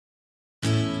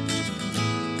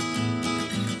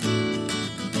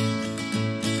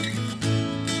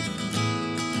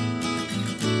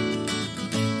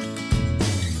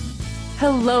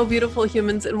Hello, beautiful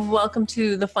humans, and welcome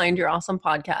to the Find Your Awesome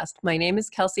podcast. My name is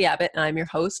Kelsey Abbott, and I'm your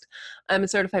host. I'm a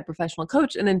certified professional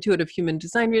coach, an intuitive human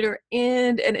design reader,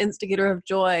 and an instigator of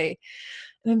joy.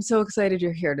 And I'm so excited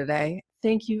you're here today.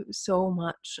 Thank you so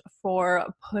much for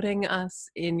putting us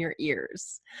in your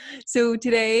ears. So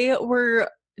today we're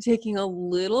taking a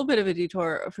little bit of a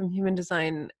detour from human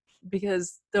design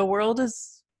because the world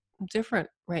is different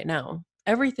right now.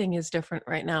 Everything is different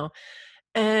right now.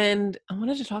 And I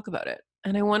wanted to talk about it.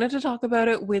 And I wanted to talk about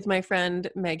it with my friend,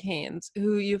 Meg Haines,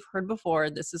 who you've heard before.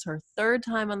 This is her third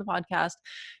time on the podcast.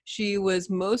 She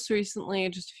was most recently,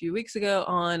 just a few weeks ago,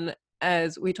 on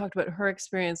as we talked about her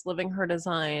experience living her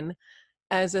design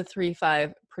as a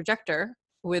 3/5 projector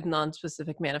with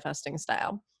non-specific manifesting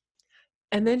style.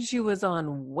 And then she was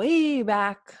on way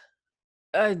back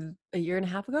a year and a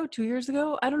half ago, 2 years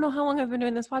ago. I don't know how long I've been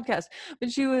doing this podcast,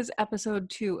 but she was episode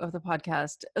 2 of the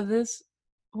podcast. This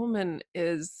woman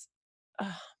is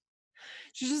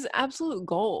she's just absolute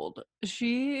gold.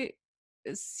 She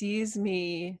sees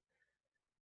me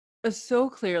so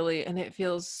clearly, and it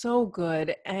feels so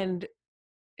good. And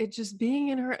it just being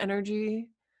in her energy,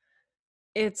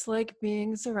 it's like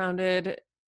being surrounded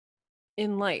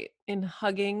in light, in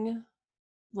hugging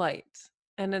light.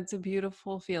 And it's a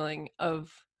beautiful feeling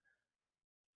of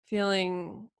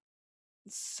feeling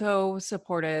so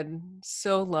supported,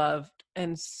 so loved,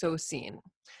 and so seen.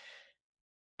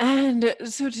 And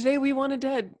so today we wanted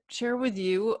to share with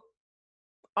you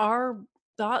our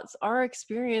thoughts, our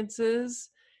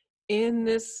experiences in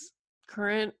this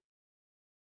current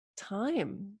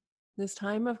time, this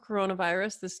time of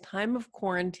coronavirus, this time of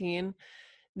quarantine,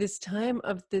 this time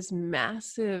of this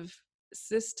massive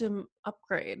system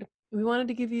upgrade. We wanted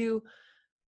to give you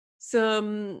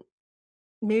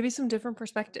maybe some different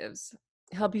perspectives,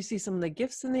 help you see some of the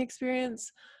gifts in the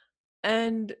experience,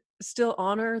 and still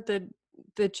honor the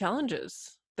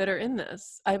challenges that are in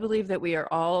this. I believe that we are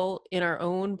all in our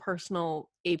own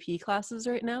personal AP classes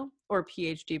right now, or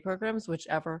PhD programs,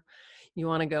 whichever you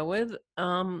want to go with.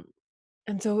 And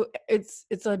so it's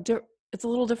a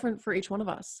little different for each one of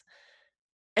us,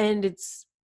 and it's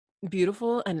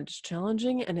beautiful, and it's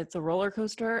challenging, and it's a roller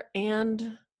coaster,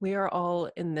 and we are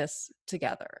all in this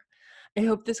together. I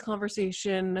hope this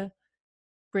conversation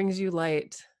brings you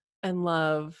light and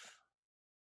love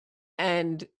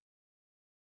and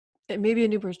maybe a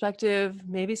new perspective,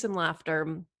 maybe some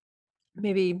laughter,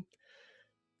 maybe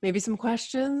some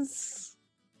questions,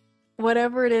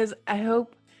 whatever it is. I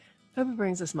hope it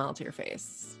brings a smile to your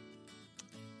face.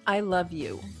 I love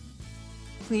you.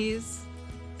 Please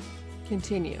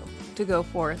continue to go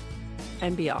forth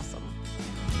and be awesome.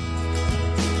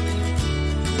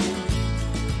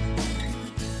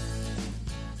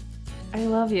 I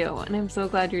love you, and I'm so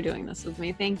glad you're doing this with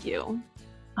me. Thank you.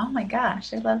 Oh my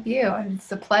gosh, I love you. And it's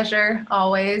a pleasure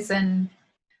always. And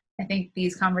I think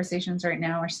these conversations right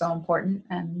now are so important,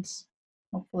 and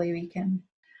hopefully we can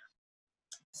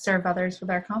serve others with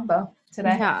our combo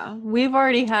today. Yeah, we've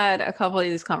already had a couple of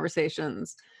these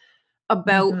conversations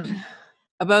about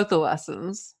the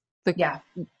lessons.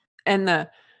 And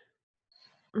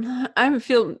I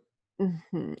feel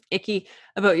icky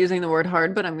about using the word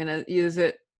hard, but I'm going to use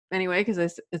it anyway because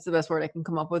it's the best word I can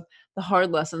come up with. The hard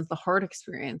lessons, the hard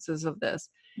experiences of this,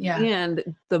 and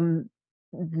the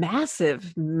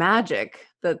massive magic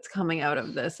that's coming out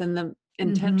of this, and the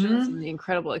intentions and the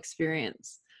incredible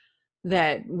experience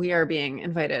that we are being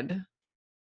invited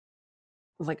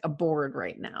like aboard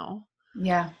right now.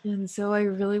 Yeah. And so I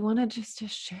really wanted just to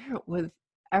share it with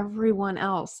everyone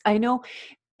else. I know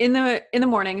in the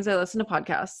mornings I listen to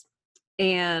podcasts,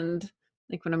 and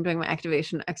like when I'm doing my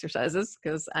activation exercises,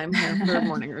 because I'm here for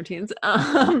morning routines,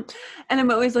 and I'm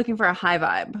always looking for a high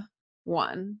vibe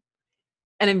one.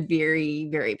 And I'm very,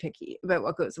 very picky about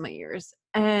what goes in my ears.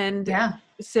 And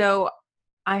so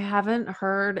I haven't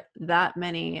heard that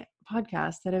many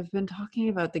podcasts that have been talking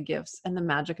about the gifts and the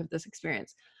magic of this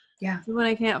experience. Yeah. So when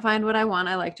I can't find what I want,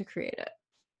 I like to create it.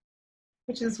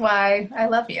 Which is why I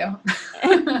love you.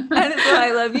 And it's why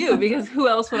I love you, because who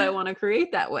else would I want to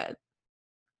create that with?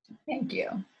 Thank you.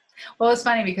 Well, it's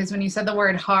funny because when you said the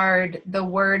word hard, the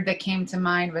word that came to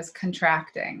mind was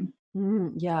contracting.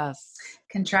 Yes.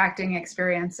 Contracting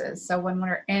experiences. So when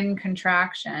we're in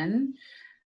contraction,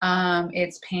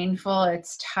 it's painful,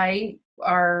 it's tight.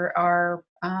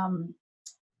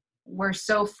 We're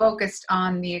so focused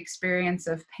on the experience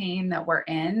of pain that we're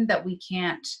in that we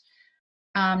can't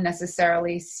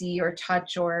necessarily see or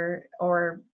touch or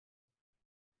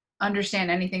understand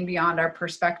anything beyond our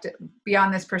perspective,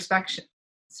 beyond this perspective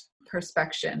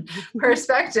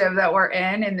that we're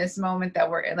in this moment that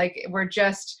we're in. Like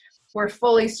we're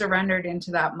fully surrendered into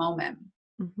that moment.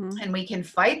 And we can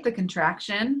fight the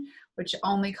contraction, which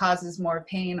only causes more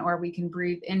pain, or we can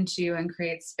breathe into and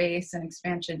create space and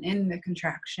expansion in the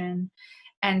contraction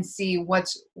and see what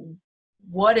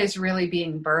is really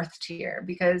being birthed here.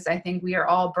 Because I think we are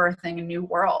all birthing a new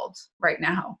world right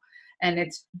now, and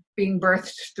it's being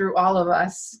birthed through all of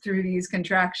us through these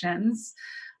contractions.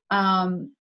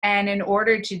 And in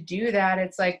order to do that,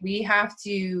 it's like we have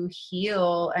to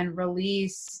heal and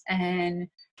release and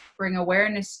bring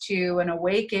awareness to and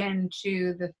awaken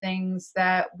to the things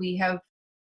that we have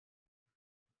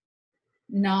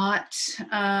not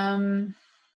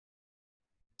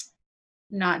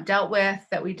dealt with,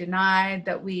 that we denied,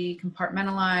 that we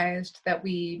compartmentalized, that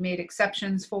we made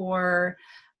exceptions for.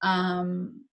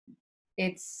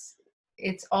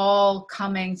 It's all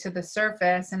coming to the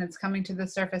surface, and it's coming to the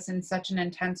surface in such an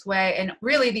intense way, and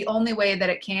really the only way that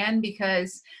it can,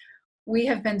 because we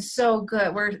have been so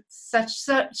good. We're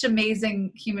such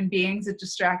amazing human beings at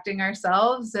distracting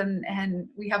ourselves, and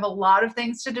we have a lot of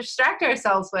things to distract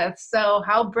ourselves with. So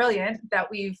how brilliant that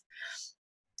we've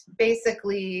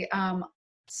basically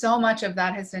so much of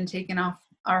that has been taken off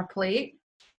our plate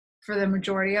for the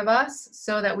majority of us,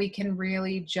 so that we can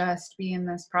really just be in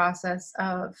this process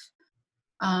of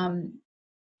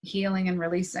healing and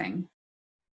releasing.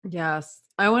 Yes.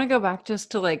 I want to go back just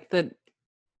to like the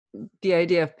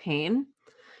idea of pain.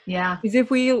 Yeah. Because if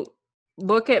we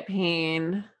look at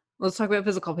pain, let's talk about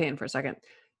physical pain for a second.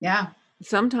 Yeah.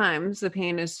 Sometimes the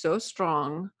pain is so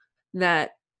strong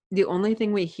that the only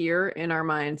thing we hear in our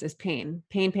minds is pain,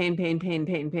 pain, pain, pain, pain,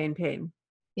 pain, pain, pain.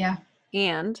 Yeah.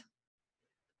 And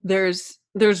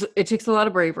it takes a lot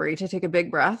of bravery to take a big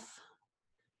breath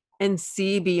and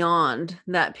see beyond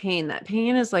that pain. That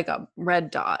pain is like a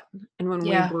red dot. And when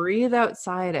we breathe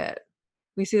outside it,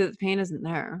 we see that the pain isn't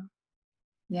there.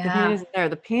 Yeah. The pain isn't there.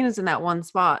 The pain is in that one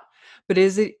spot. But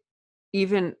is it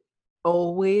even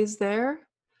always there?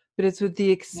 But it's with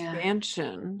the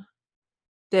expansion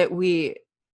that we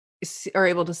are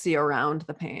able to see around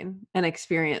the pain and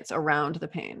experience around the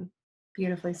pain.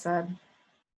 Beautifully said.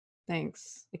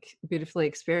 Thanks. Beautifully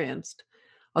experienced.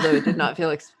 Although it did not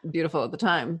feel beautiful at the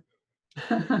time.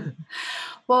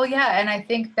 Well, yeah. And I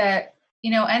think that,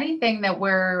 anything that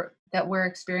we're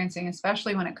experiencing,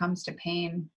 especially when it comes to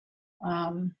pain,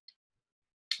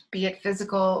 be it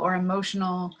physical or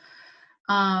emotional,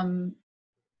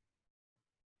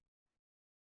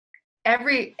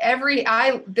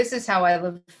 this is how I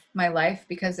live my life,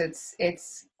 because it's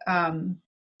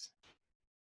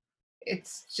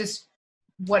just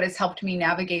what has helped me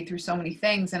navigate through so many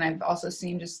things. And I've also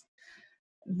seen just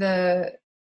the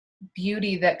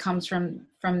beauty that comes from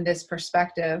this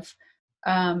perspective,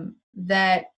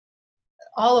 that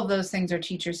all of those things are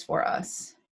teachers for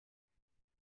us.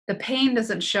 The pain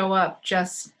doesn't show up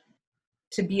just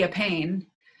to be a pain.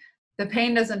 The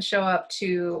pain doesn't show up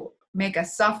to make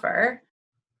us suffer.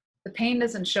 The pain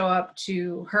doesn't show up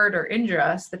to hurt or injure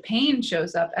us. The pain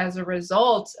shows up as a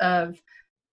result of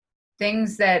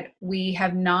things that we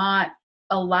have not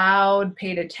allowed,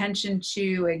 paid attention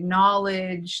to,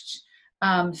 acknowledged,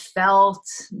 felt,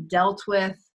 dealt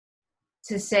with,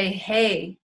 to say,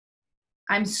 hey,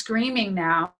 I'm screaming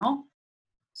now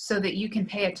so that you can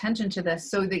pay attention to this,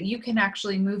 so that you can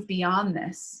actually move beyond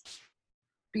this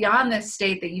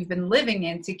state that you've been living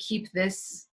in to keep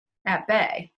this at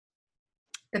bay.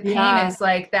 The pain is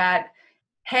like that,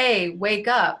 hey, wake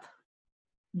up,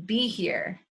 be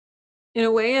here. In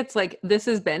a way, it's like this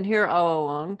has been here all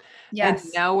along. Yes.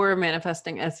 And now we're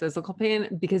manifesting as physical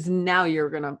pain because now you're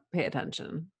going to pay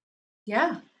attention.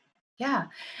 Yeah. Yeah.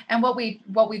 And what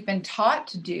we've been taught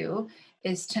to do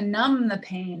is to numb the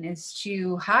pain, is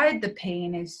to hide the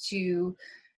pain, is to,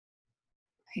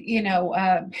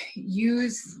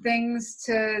 use things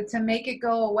to make it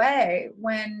go away,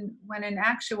 when in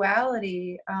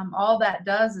actuality, all that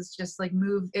does is just like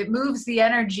moves the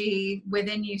energy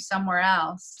within you somewhere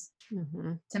else.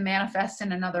 Mm-hmm. To manifest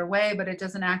in another way, but it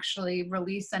doesn't actually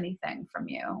release anything from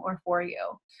you or for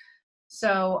you.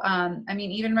 So,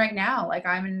 even right now, like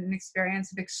I'm in an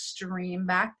experience of extreme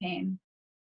back pain,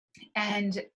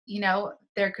 and,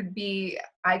 I could be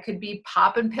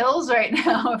popping pills right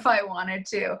now if I wanted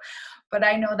to, but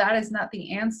I know that is not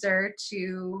the answer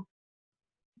to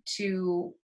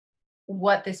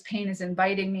what this pain is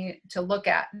inviting me to look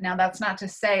at. Now, that's not to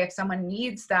say if someone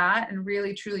needs that and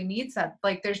really truly needs that,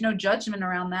 like there's no judgment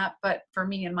around that. But for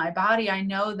me and my body, I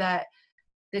know that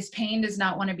this pain does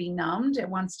not want to be numbed. It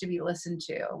wants to be listened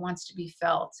to. It wants to be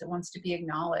felt. It wants to be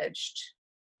acknowledged.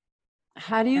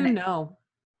 How do you know?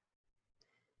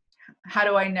 How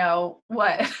do I know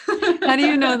what? How do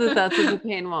you know that that's what the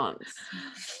pain wants?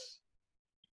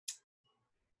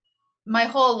 my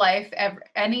whole life,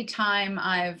 anytime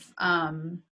I've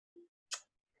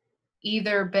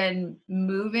either been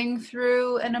moving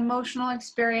through an emotional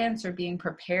experience or being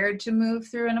prepared to move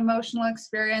through an emotional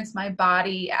experience, my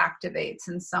body activates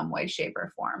in some way, shape,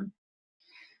 or form.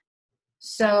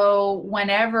 So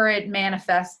whenever it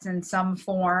manifests in some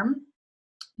form,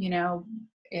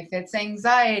 if it's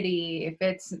anxiety, if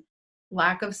it's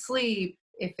lack of sleep,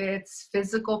 if it's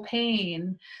physical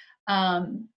pain,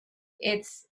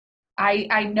 it's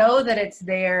I know that it's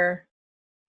there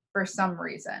for some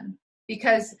reason,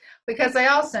 because I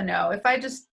also know if I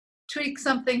just tweak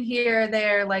something here or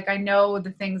there, like I know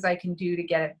the things I can do to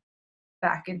get it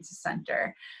back into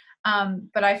center.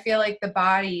 But I feel like the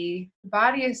body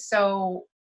is so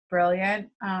brilliant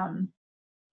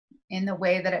in the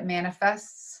way that it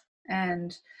manifests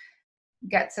and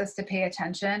gets us to pay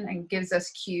attention and gives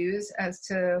us cues as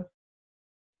to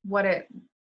what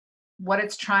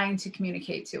it's trying to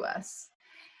communicate to us.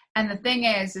 And the thing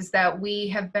is that we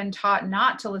have been taught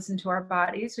not to listen to our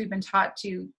bodies. We've been taught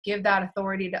to give that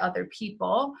authority to other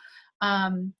people,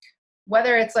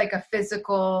 whether it's like a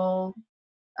physical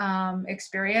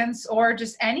experience or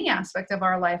just any aspect of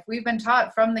our life. We've been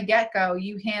taught from the get-go,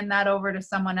 you hand that over to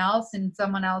someone else and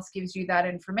someone else gives you that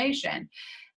information.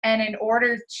 And in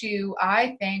order to,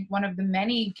 I think one of the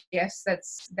many gifts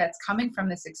that's coming from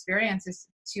this experience is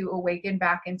to awaken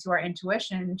back into our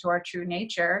intuition, into our true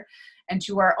nature, and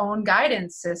to our own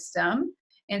guidance system,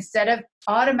 instead of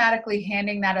automatically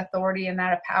handing that authority and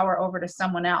that power over to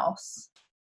someone else.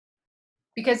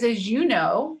 Because as you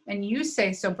know, and you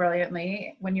say so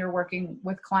brilliantly when you're working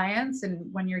with clients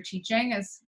and when you're teaching,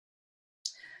 is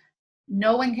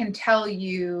no one can tell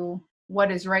you what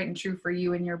is right and true for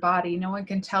you in your body. No one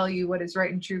can tell you what is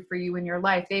right and true for you in your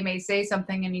life. They may say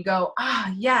something and you go,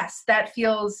 yes, that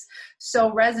feels so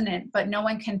resonant, but no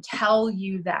one can tell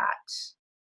you that.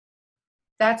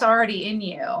 That's already in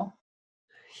you.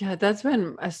 Yeah, that's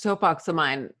been a soapbox of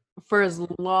mine for as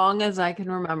long as I can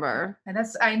remember. And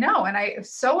I know, and I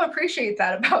so appreciate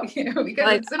that about you,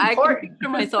 because it's important. I can picture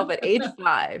myself at age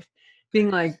 5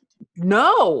 being like,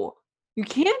 no, you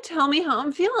can't tell me how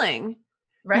I'm feeling.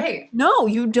 Right. No,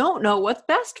 you don't know what's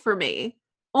best for me.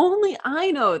 Only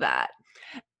I know that.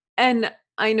 And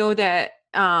I know that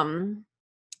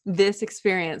this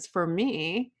experience for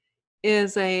me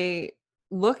is a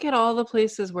look at all the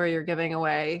places where you're giving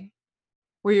away,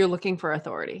 where you're looking for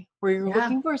authority, where you're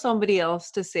looking for somebody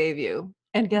else to save you.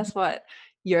 And guess what?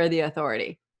 You're the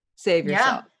authority. Save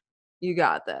yourself. You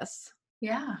got this.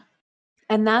 Yeah.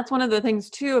 And that's one of the things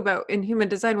too about in human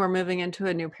design, we're moving into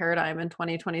a new paradigm in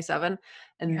 2027.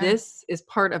 And this is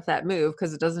part of that move,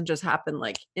 because it doesn't just happen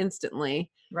like instantly.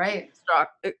 Right.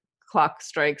 Clock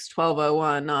strikes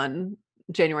 12:01 on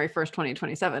January 1st,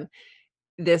 2027.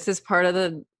 This is part of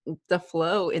the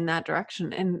flow in that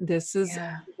direction. And this is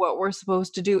what we're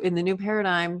supposed to do in the new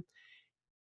paradigm.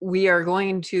 We are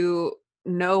going to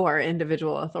know our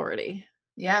individual authority.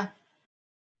 Yeah.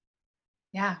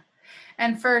 Yeah.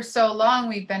 And for so long,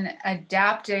 we've been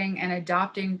adapting and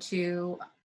adopting to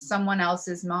someone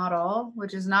else's model,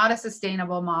 which is not a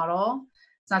sustainable model.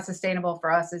 It's not sustainable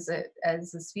for us as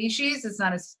a species. It's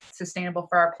not as sustainable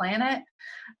for our planet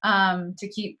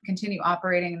to continue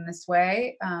operating in this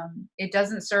way. It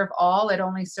doesn't serve all. It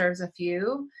only serves a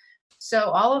few. So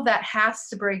all of that has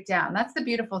to break down. That's the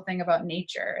beautiful thing about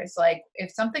nature. Is like,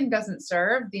 if something doesn't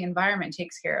serve, the environment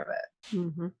takes care of it.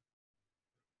 Mm-hmm.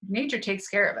 Nature takes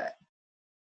care of it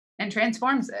and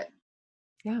transforms it.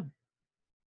 Yeah.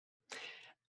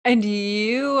 And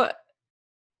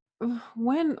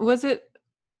when was it,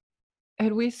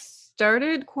 had we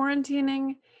started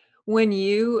quarantining when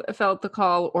you felt the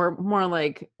call, or more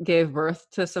like gave birth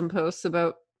to some posts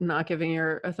about not giving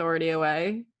your authority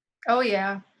away? Oh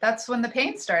yeah, that's when the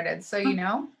pain started. So,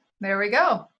 there we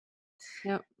go.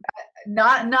 Yep.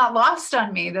 Not lost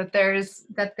on me that there's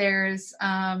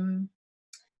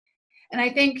and I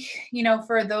think,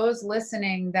 for those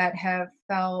listening that have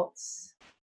felt,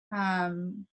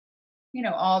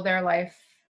 all their life,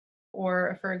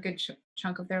 or for a good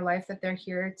chunk of their life, that they're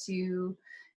here to,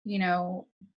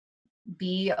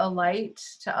 be a light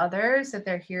to others, that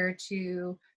they're here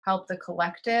to help the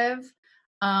collective,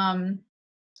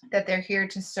 that they're here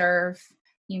to serve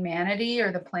humanity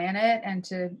or the planet, and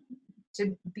to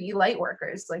be light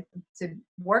workers, like to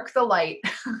work the light.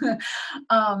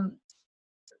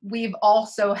 We've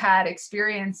also had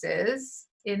experiences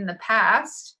in the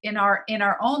past, in our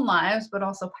own lives, but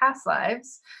also past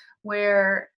lives,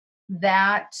 where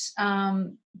that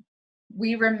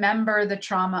we remember the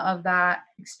trauma of that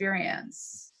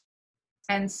experience.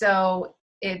 And so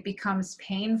it becomes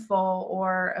painful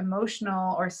or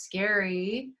emotional or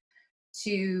scary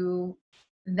to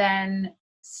then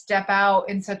step out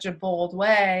in such a bold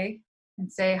way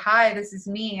and say, hi, this is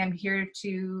me. I'm here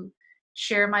to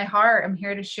share my heart. I'm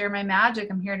here to share my magic.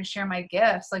 I'm here to share my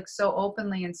gifts, like so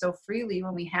openly and so freely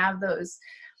when we have those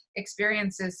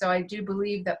experiences. So I do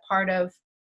believe that part of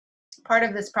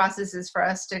this process is for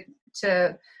us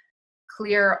to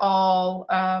clear all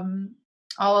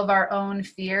of our own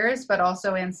fears, but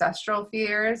also ancestral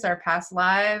fears, our past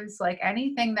lives, like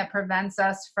anything that prevents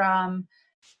us from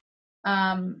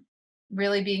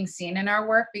really being seen in our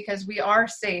work, because we are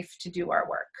safe to do our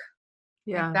work.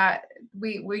 Yeah. Like that,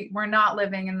 we're not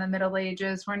living in the Middle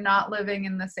Ages. We're not living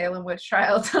in the Salem witch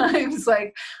trial times.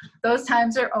 Like those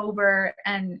times are over.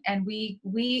 And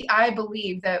I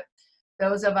believe that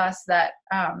those of us that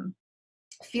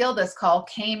feel this call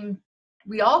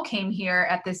we all came here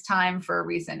at this time for a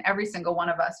reason, every single one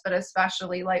of us, but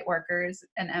especially light workers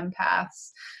and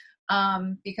empaths,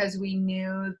 because we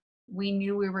knew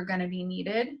we were going to be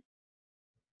needed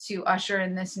to usher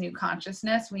in this new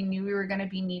consciousness. We knew we were going to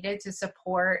be needed to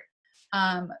support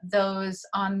those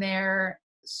on their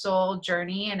soul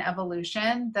journey and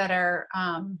evolution that are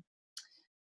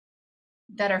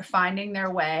finding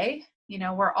their way. You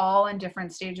know, we're all in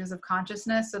different stages of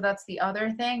consciousness. So that's the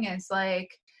other thing, is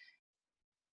like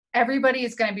everybody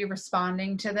is going to be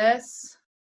responding to this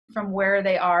from where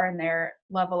they are in their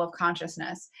level of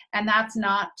consciousness. And that's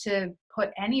not to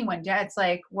put anyone down. It's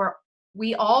like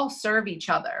we all serve each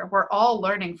other. We're all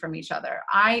learning from each other.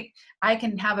 I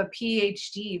can have a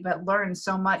PhD, but learn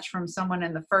so much from someone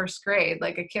in the first grade,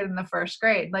 like a kid in the first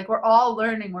grade. Like we're all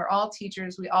learning. We're all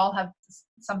teachers. We all have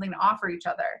something to offer each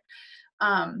other.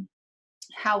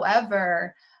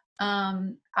 However,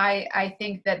 I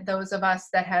think that those of us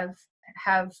that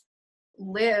have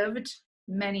lived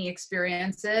many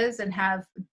experiences and have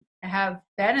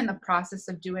been in the process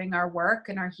of doing our work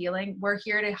and our healing, we're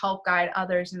here to help guide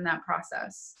others in that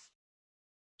process.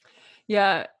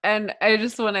 Yeah. And I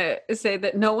just want to say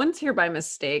that no one's here by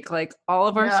mistake. Like all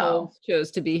of our souls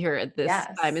chose to be here at this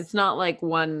time. It's not like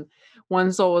one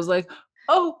soul was like,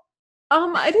 oh,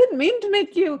 I didn't mean to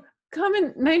make you come in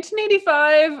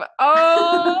 1985.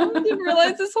 Oh, I didn't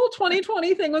realize this whole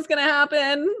 2020 thing was going to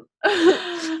happen.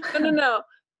 No.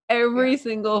 Every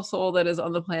single soul that is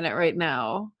on the planet right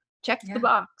now checked the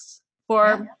box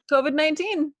for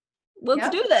COVID-19. Let's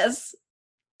do this.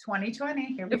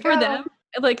 2020, here we go. For them,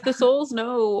 like the souls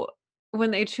know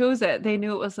when they chose it, they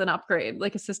knew it was an upgrade,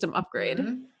 like a system upgrade.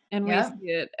 Mm-hmm. And we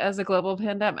see it as a global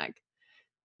pandemic.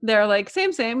 They're like,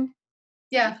 same.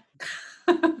 Yeah.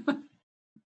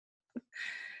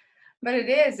 But it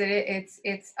is,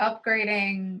 it's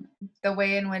upgrading the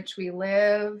way in which we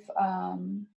live,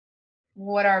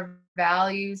 what our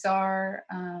values are,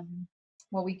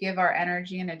 what we give our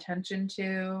energy and attention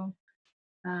to.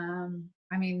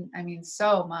 I mean,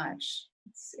 so much.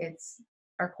 It's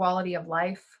our quality of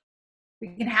life. We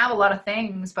can have a lot of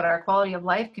things, but our quality of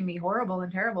life can be horrible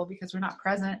and terrible because we're not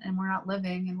present and we're not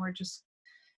living and we're just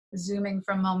zooming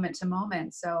from moment to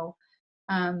moment. So,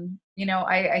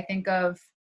 I think of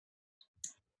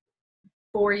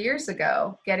 4 years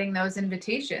ago, getting those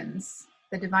invitations,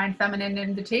 the divine feminine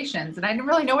invitations. And I didn't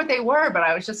really know what they were, but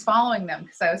I was just following them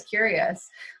because I was curious,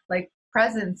 like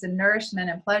presence and nourishment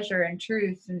and pleasure and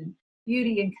truth and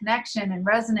beauty and connection and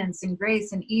resonance and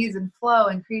grace and ease and flow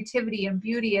and creativity and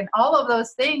beauty. And all of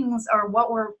those things are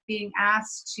what we're being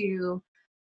asked to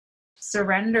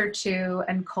surrender to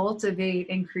and cultivate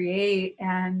and create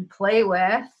and play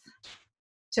with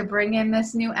to bring in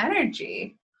this new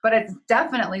energy. But it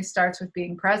definitely starts with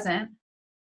being present.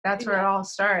 That's where it all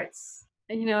starts.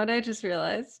 And you know what I just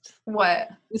realized? What?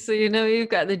 So you've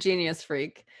got the Genius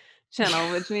Freak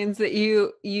channel, which means that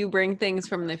you bring things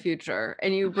from the future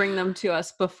and you bring them to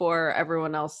us before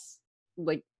everyone else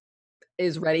like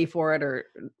is ready for it or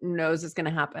knows it's going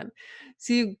to happen.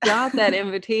 So you got that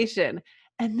invitation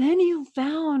and then you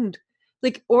found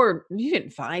or you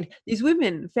didn't find, these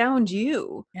women found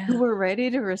you who were ready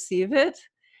to receive it.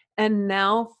 And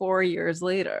now 4 years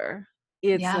later,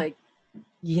 it's like,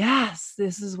 yes,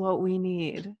 this is what we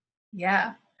need.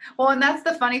 Yeah. Well, and that's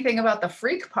the funny thing about the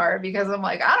freak part, because I'm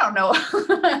like, I don't know.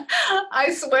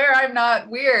 I swear I'm not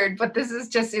weird, but this is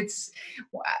just,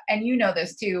 and you know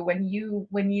this too, when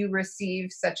you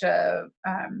receive such a,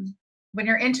 when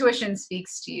your intuition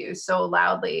speaks to you so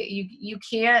loudly, you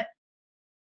can't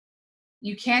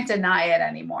deny it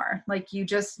anymore. Like you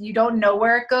don't know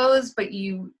where it goes, but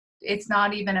it's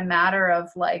not even a matter of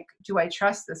like, do I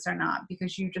trust this or not?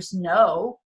 Because you just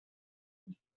know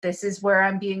this is where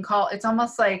I'm being called. It's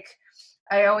almost like,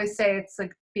 I always say it's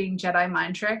like being Jedi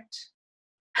mind tricked.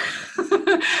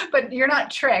 But you're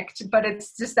not tricked, but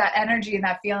it's just that energy and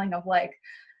that feeling of like,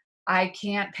 I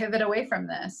can't pivot away from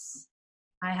this.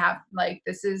 I have like,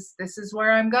 this is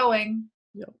where I'm going.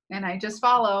 Yep. And I just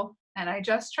follow and I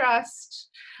just trust.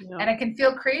 Yep. And it can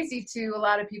feel crazy to a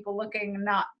lot of people looking,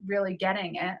 not really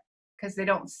getting it because they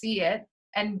don't see it.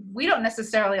 And we don't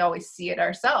necessarily always see it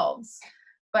ourselves,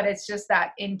 but it's just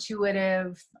that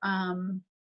intuitive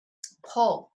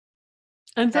pull.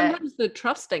 And sometimes the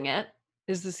trusting it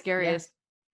is the scariest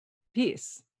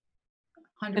piece.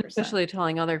 100%. Especially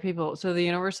telling other people. So the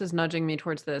universe is nudging me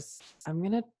towards this. I'm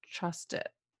going to trust it.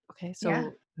 Okay. So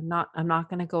I'm not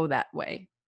going to go that way.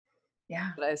 Yeah.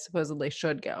 But I supposedly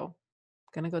should go.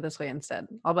 I'm going to go this way instead.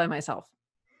 All by myself.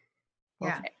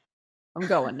 Yeah. Okay. I'm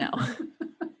going now.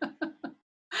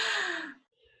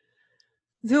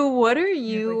 So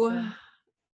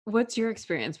what's your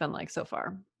experience been like so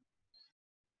far?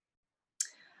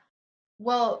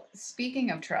 Well,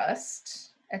 speaking of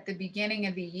trust, at the beginning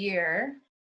of the year,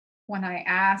 when I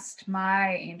asked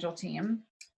my angel team,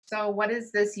 so what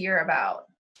is this year about?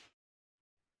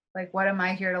 Like, what am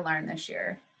I here to learn this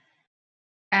year?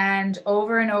 And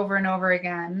over and over and over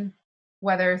again,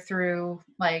 whether through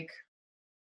like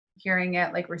hearing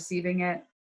it, like receiving it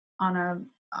on a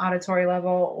auditory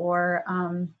level or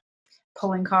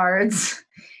pulling cards,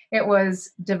 it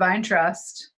was divine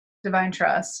trust, divine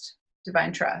trust,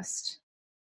 divine trust.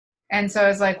 And so I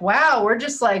was like, wow, we're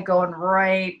just like going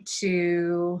right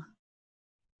to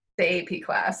the AP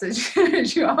class,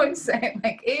 as you always say,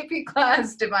 like AP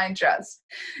class, divine trust.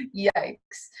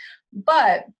 Yikes.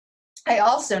 But I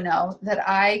also know that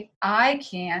I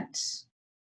can't,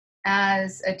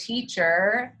 as a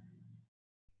teacher,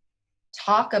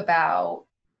 talk about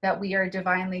that we are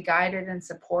divinely guided and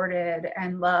supported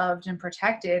and loved and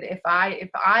protected if I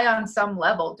on some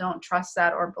level don't trust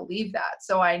that or believe that.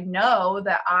 So I know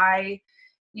that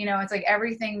it's like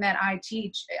everything that I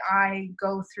teach, I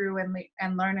go through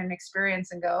and learn and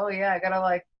experience and go, oh yeah, I gotta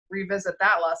like revisit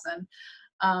that lesson.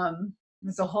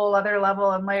 There's a whole other level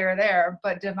and layer there,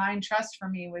 but divine trust for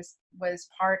me was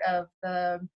part of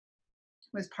the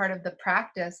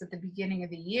practice at the beginning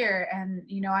of the year. And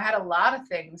I had a lot of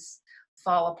things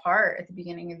fall apart at the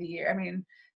beginning of the year. I mean,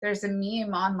 there's a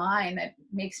meme online that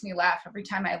makes me laugh every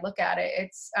time I look at it.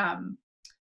 It's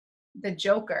the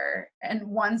Joker, and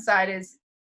one side is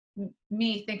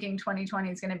me thinking 2020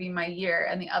 is going to be my year,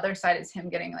 and the other side is him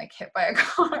getting like hit by a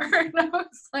car. And I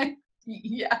was like,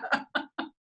 yeah.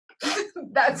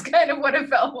 That's kind of what it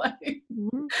felt like.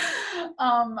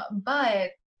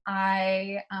 But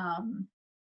I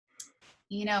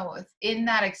in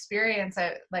that experience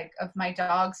of my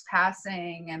dog's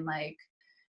passing and like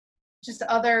just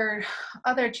other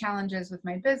challenges with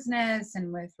my business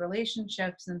and with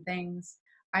relationships and things,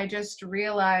 I just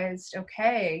realized,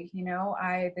 okay,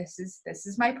 this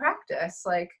is my practice.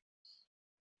 Like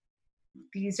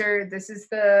this is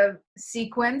the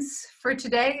sequence for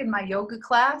today in my yoga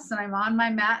class, and I'm on my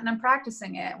mat and I'm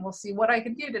practicing it, and we'll see what I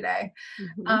can do today.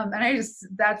 Mm-hmm. And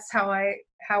that's how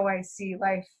I see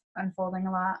life unfolding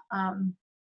a lot.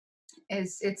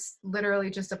 It's literally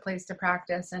just a place to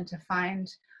practice and to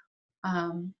find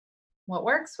what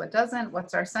works, what doesn't,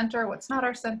 what's our center, what's not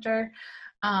our center,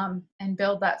 and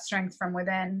build that strength from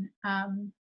within.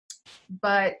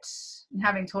 But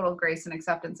having total grace and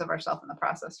acceptance of ourselves in the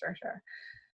process, for sure.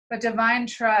 But divine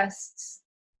trust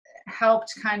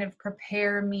helped kind of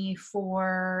prepare me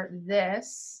for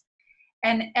this.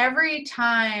 And every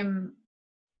time,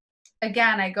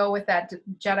 again, I go with that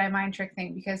Jedi mind trick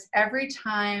thing, because every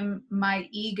time my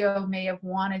ego may have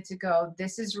wanted to go,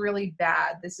 this is really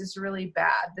bad, this is really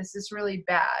bad, this is really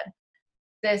bad,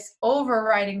 this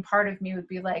overriding part of me would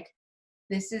be like,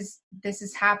 this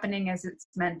is happening as it's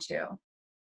meant to.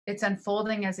 It's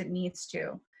unfolding as it needs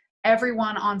to.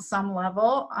 Everyone on some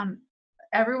level,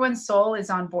 everyone's soul is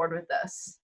on board with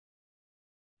this.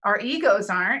 Our egos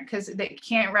aren't, because they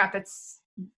can't wrap its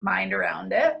mind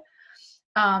around it.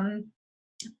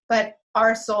 But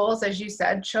our souls, as you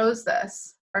said, chose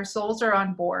this. Our souls are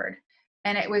on board.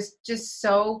 And it was just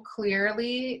so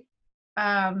clearly,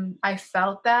 I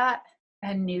felt that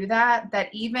and knew that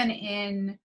even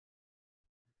in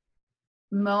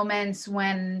moments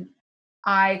when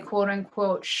I quote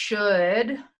unquote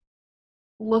should,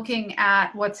 looking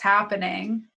at what's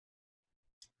happening,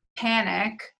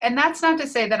 panic. And that's not to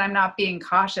say that I'm not being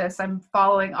cautious. I'm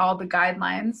following all the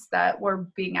guidelines that we're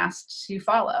being asked to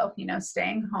follow,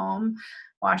 staying home,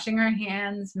 washing our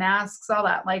hands, masks, all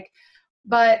that.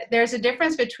 But there's a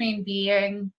difference between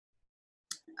being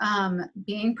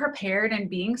prepared and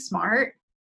being smart,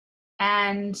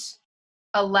 and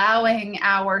allowing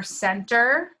our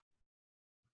center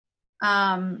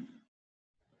to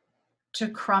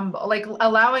crumble, like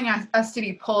allowing us to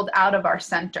be pulled out of our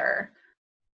center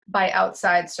by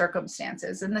outside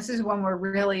circumstances. And this is when we're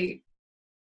really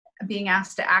being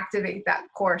asked to activate that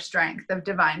core strength of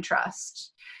divine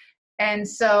trust. And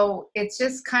so it's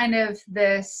just kind of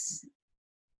this,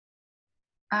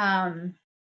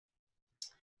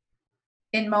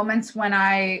 in moments when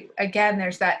again,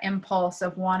 there's that impulse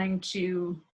of wanting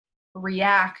to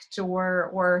react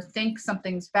or think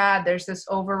something's bad, there's this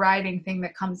overriding thing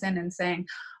that comes in and saying,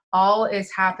 all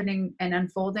is happening and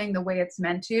unfolding the way it's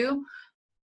meant to.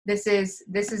 This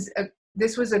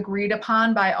was agreed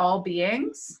upon by all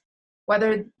beings,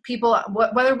 whether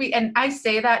we, and I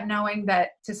say that knowing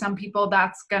that to some people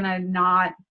that's gonna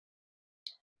not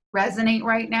resonate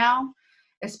right now,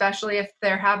 especially if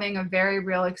they're having a very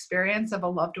real experience of a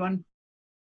loved one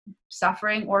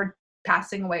suffering or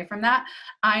passing away from that.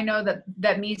 I know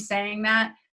that me saying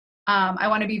that, I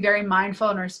want to be very mindful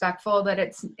and respectful that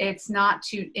it's not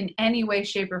to in any way,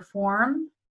 shape, or form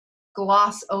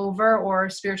gloss over or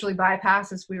spiritually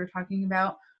bypass, as we were talking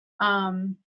about,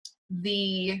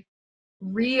 the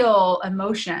real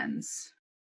emotions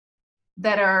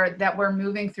that we're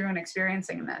moving through and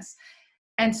experiencing in this.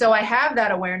 And so I have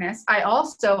that awareness. I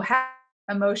also have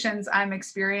emotions I'm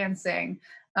experiencing,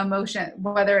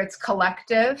 whether it's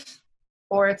collective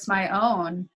or it's my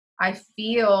own. I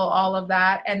feel all of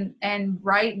that. And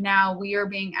right now we are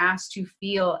being asked to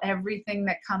feel everything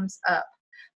that comes up.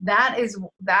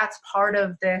 That's part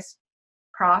of this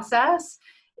process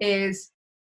is,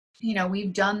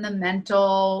 we've done the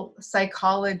mental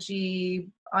psychology,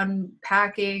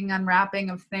 unpacking, unwrapping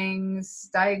of things,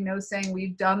 diagnosing.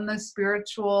 We've done the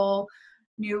spiritual,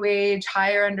 new age,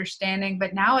 higher understanding,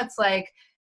 but now it's like,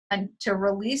 and to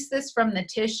release this from the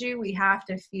tissue, we have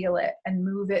to feel it and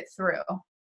move it through.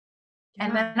 Yeah.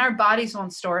 And then our bodies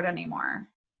won't store it anymore.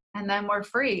 And then we're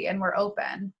free and we're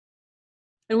open.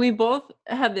 And we both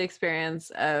had the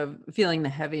experience of feeling the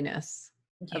heaviness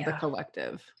of the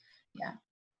collective. Yeah.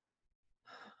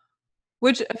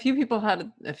 Which a few people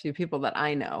that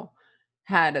I know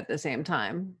had at the same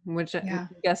time, which I'm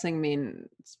guessing means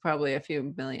probably a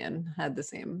few million had the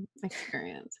same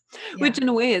experience, which in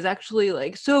a way is actually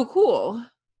like so cool.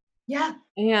 Yeah.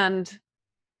 And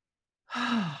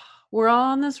we're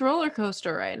all on this roller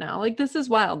coaster right now. Like, this is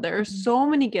wild. There are so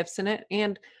many gifts in it.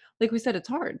 And like we said, it's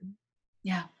hard.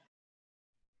 Yeah.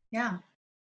 Yeah.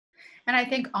 And I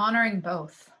think honoring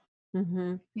both,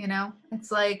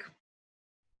 it's like,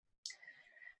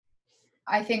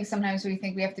 I think sometimes we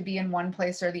think we have to be in one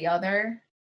place or the other.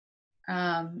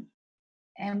 And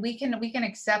we can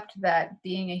accept that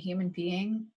being a human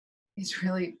being is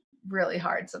really, really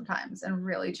hard sometimes and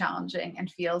really challenging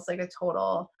and feels like a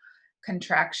total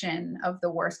contraction of the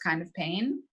worst kind of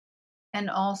pain. And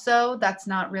also that's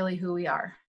not really who we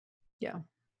are. Yeah.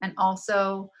 And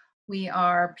also we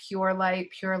are pure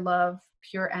light, pure love,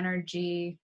 pure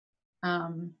energy.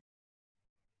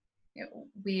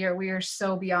 We are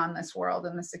so beyond this world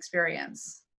and this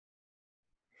experience.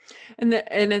 And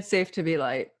it's safe to be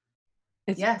light.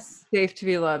 It's safe to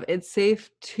be love. It's safe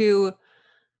to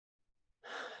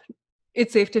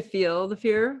feel the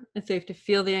fear. It's safe to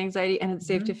feel the anxiety, and it's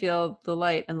safe to feel the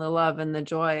light and the love and the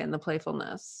joy and the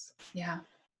playfulness. Yeah.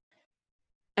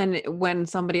 And when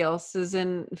somebody else is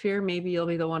in fear, maybe you'll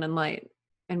be the one in light.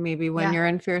 And maybe when you're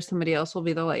in fear, somebody else will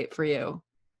be the light for you.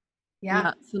 Yeah. And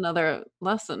that's another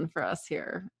lesson for us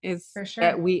here is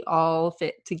that we all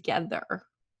fit together.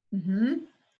 Mm-hmm.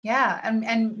 Yeah.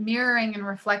 And mirroring and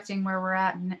reflecting where we're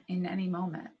at in any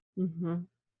moment,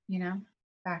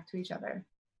 back to each other.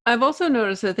 I've also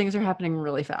noticed that things are happening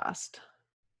really fast.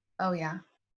 Oh yeah.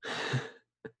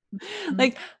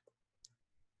 Like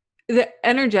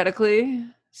energetically,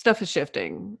 stuff is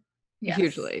shifting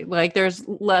hugely. Like there's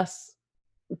less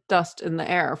dust in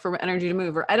the air for energy to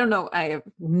move, or I don't know. I have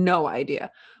no idea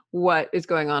what is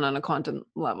going on a quantum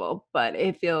level, but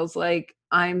it feels like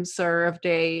I'm served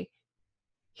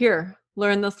here,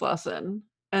 learn this lesson.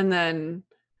 And then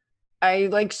I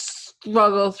like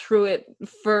struggle through it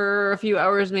for a few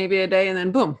hours, maybe a day, and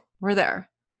then boom, we're there.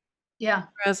 Yeah.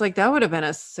 Whereas like that would have been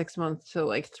a 6 month to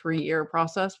like 3 year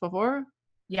process before.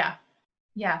 Yeah.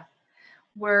 Yeah.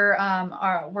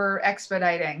 We're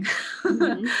expediting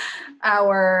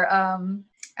our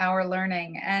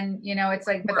learning, and it's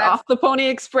like, but we're off the Pony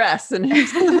Express, and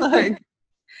it's like.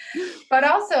 But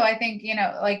also, I think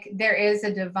like there is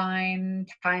a divine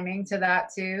timing to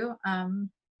that too.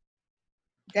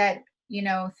 That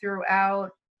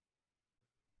throughout,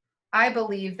 I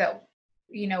believe that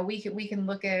we can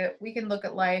look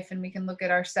at life, and we can look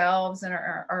at ourselves and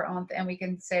our own, and we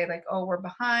can say like, oh, we're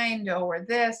behind, oh, we're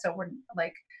this, oh, we're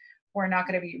like, we're not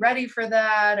going to be ready for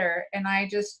that, and I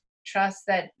just trust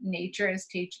that nature is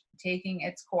taking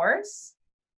its course,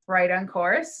 right on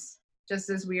course, just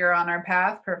as we are on our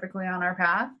path, perfectly on our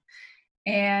path.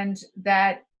 And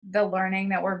that the learning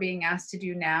that we're being asked to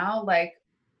do now, like,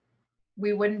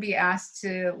 we wouldn't be asked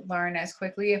to learn as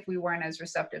quickly if we weren't as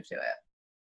receptive to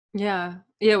it. Yeah.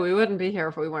 Yeah, we wouldn't be here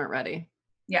if we weren't ready.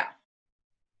 Yeah.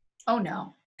 Oh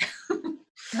no. Oh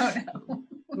no.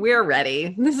 We're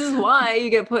ready. This is why you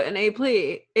get put in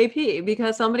AP,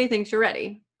 because somebody thinks you're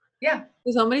ready. Yeah.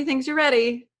 If somebody thinks you're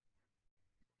ready,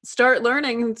 start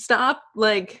learning and stop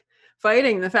like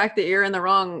fighting the fact that you're in the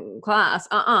wrong class.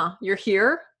 You're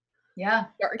here. Yeah.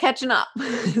 Start catching up.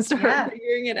 Start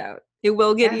figuring it out. It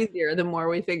will get easier the more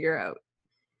we figure out.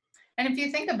 And if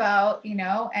you think about,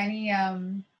 any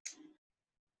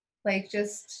like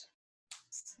just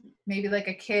maybe like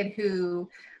a kid who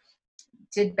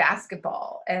did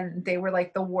basketball and they were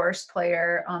like the worst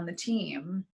player on the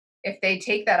team, if they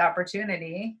take that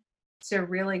opportunity to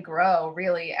really grow,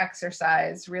 really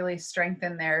exercise, really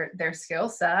strengthen their skill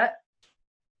set,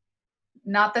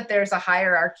 not that there's a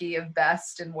hierarchy of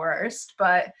best and worst,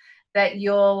 but that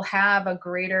you'll have a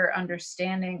greater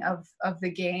understanding of the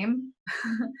game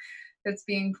that's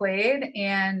being played,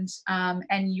 and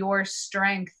your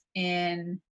strength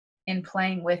in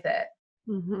playing with it.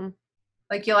 Mm-hmm.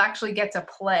 Like, you'll actually get to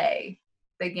play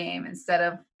the game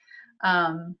instead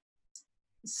of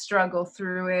struggle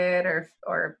through it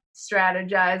or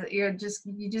strategize.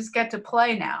 You just get to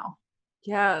play now.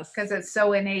 Yes. Because it's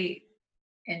so innate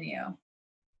in you.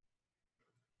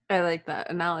 I like that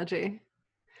analogy.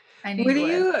 I knew What do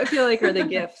you you feel like are the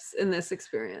gifts in this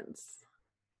experience?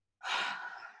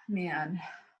 Man,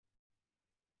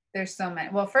 there's so many.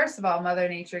 Well, first of all, Mother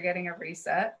Nature getting a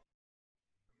reset.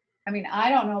 I mean, I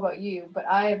don't know about you, but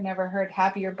I have never heard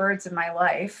happier birds in my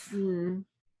life. Mm.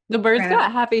 The birds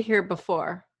got happy here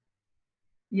before.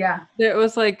 Yeah. It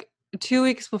was like 2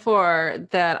 weeks before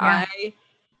that I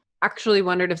actually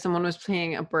wondered if someone was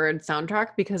playing a bird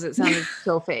soundtrack because it sounded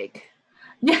so fake.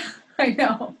 Yeah, I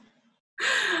know.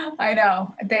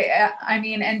 I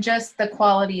mean, and just the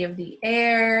quality of the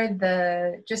air,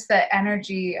 just the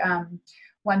energy.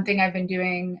 One thing I've been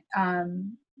doing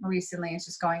recently is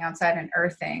just going outside and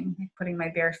earthing, like putting my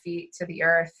bare feet to the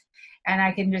earth, and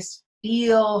I can just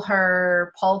feel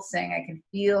her pulsing. I can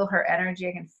feel her energy.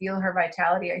 I can feel her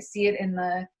vitality. I see it in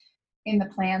the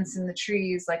plants and the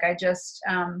trees. Like, I just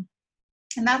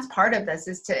and that's part of this,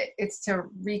 it's to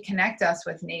reconnect us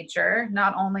with nature,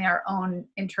 not only our own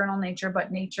internal nature,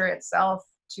 but nature itself,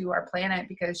 to our planet,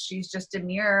 because she's just a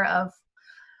mirror of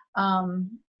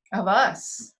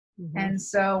us. Mm-hmm. And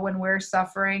so when we're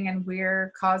suffering and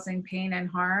we're causing pain and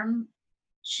harm,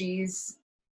 she's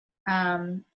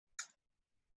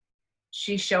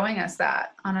showing us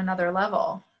that on another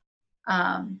level,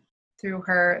 through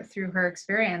her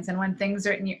experience. And when things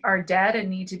are dead and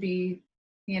need to be,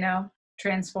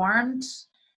 transformed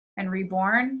and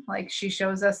reborn, like, she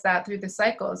shows us that through the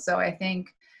cycles. So I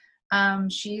think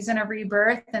she's in a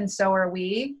rebirth, and so are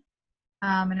we,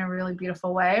 in a really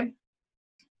beautiful way.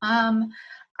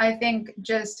 I think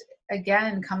just,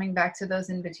 again, coming back to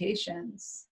those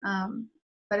invitations,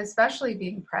 but especially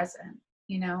being present,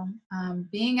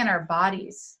 being in our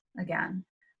bodies again.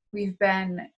 We've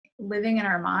been living in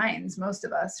our minds, most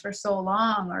of us, for so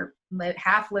long, or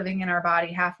half living in our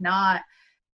body, half not.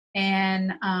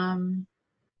 And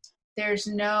there's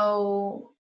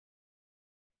no,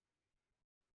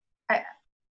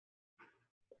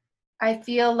 I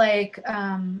feel like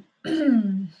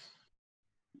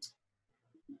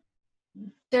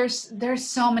there's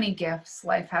so many gifts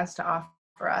life has to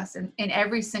offer us in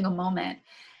every single moment.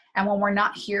 And when we're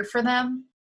not here for them,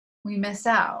 we miss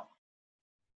out.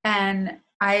 And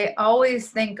I always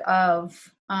think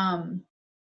of,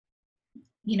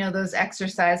 those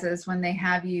exercises when they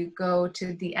have you go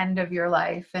to the end of your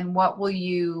life, and what will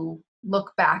you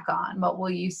look back on? What will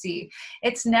you see?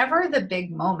 It's never the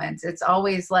big moments. It's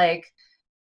always like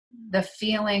the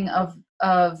feeling of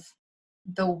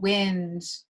the wind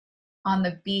on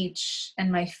the beach,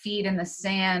 and my feet in the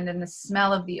sand, and the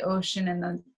smell of the ocean, and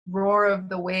the roar of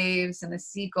the waves, and the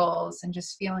seagulls, and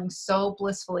just feeling so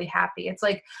blissfully happy. It's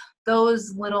like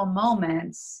those little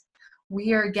moments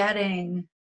we are getting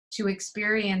to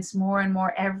experience more and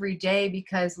more every day,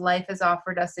 because life has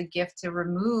offered us a gift to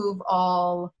remove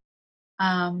all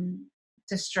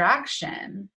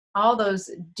distraction, all those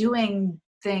doing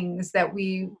things that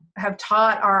we have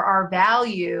taught are our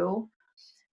value.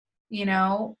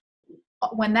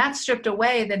 When that's stripped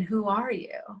away, then who are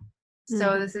you?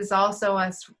 So this is also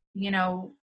us,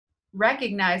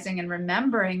 recognizing and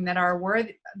remembering that our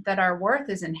worth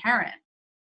is inherent.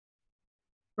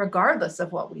 regardless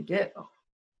of what we do.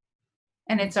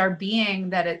 And it's our being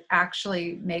that it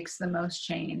actually makes the most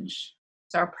change.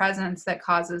 It's our presence that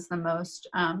causes the most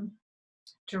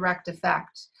direct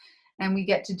effect. And we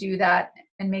get to do that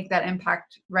and make that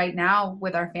impact right now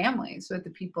with our families, with the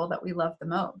people that we love the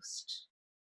most.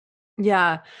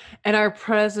 Yeah. And our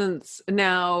presence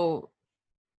now,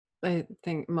 I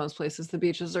think most places the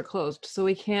beaches are closed, so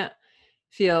we can't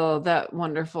feel that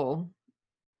wonderful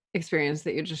experience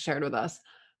that you just shared with us.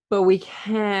 But we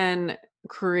can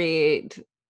create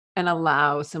and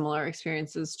allow similar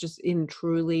experiences just in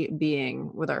truly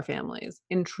being with our families,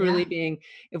 in truly Yeah. being,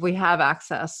 if we have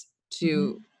access Mm-hmm.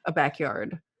 to a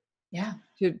backyard, Yeah.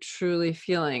 to truly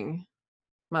feeling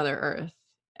Mother Earth.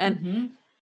 And Mm-hmm.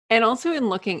 and also in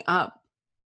looking up,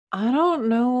 I don't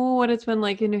know what it's been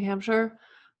like in New Hampshire,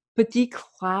 but the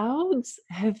clouds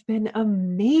have been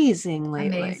amazing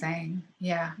lately. Amazing.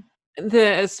 Yeah.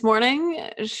 This morning,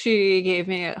 she gave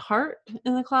me a heart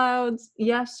in the clouds.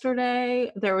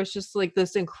 Yesterday, there was just like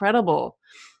this incredible,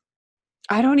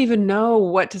 I don't even know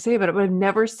what to say about it, but I've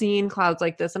never seen clouds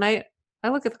like this. And I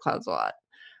look at the clouds a lot.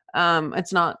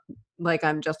 It's not like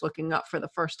I'm just looking up for the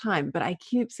first time, but I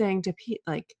keep saying to Pete,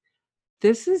 like,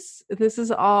 this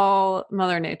is all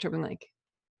Mother Nature being like,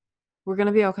 we're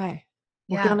gonna be okay.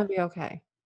 We're Yeah. gonna be okay.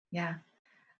 Yeah.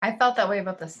 I felt that way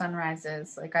about the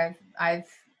sunrises. Like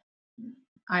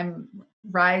I'm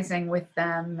rising with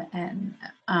them and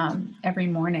every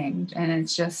morning, and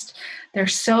it's just, they're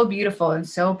so beautiful and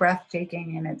so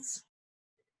breathtaking. And it's,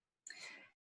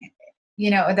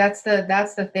 that's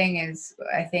the thing is,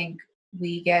 I think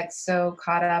we get so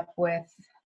caught up with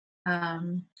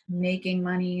making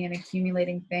money and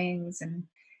accumulating things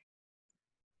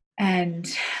and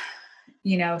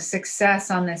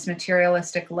success on this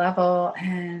materialistic level.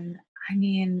 And I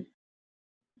mean,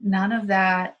 none of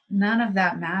that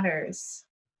matters,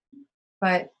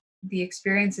 but the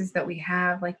experiences that we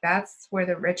have, like, that's where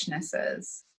the richness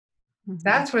is. Mhm.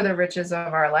 That's where the riches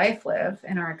of our life live,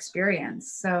 in our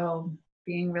experience. So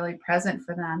being really present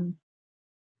for them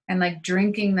and like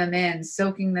drinking them in,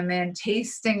 soaking them in,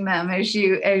 tasting them, as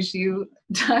you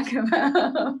talk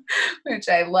about, which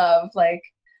I love. Like,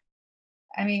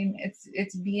 I mean,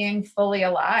 it's being fully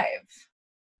alive.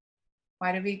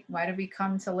 Why do we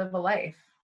come to live a life?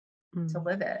 To Mm.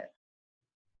 live it.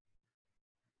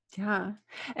 Yeah.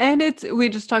 And we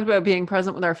just talked about being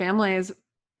present with our families.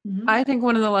 Hmm. I think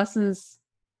one of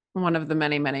the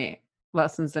many, many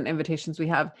lessons and invitations we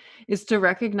have is to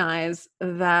recognize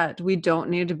that we don't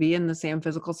need to be in the same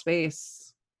physical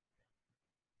space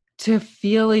to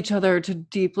feel each other, to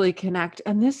deeply connect.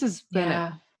 And this has been a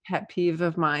Yeah. pet peeve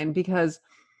of mine because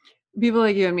people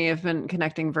like you and me have been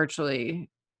connecting virtually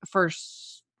for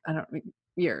I don't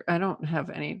year. I don't have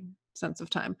any sense of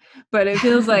time, but it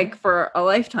feels like for a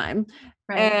lifetime.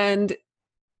 Right. And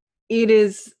it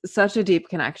is such a deep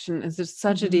connection. It's just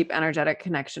such a Hmm. deep energetic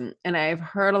connection. And I've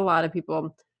heard a lot of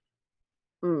people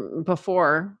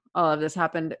before all of this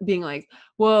happened being like,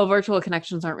 well, virtual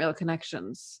connections aren't real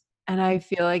connections. And I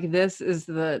feel like this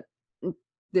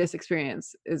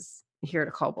experience is here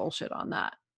to call bullshit on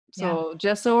that. Yeah. So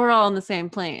just so we're all on the same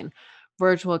plane,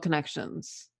 virtual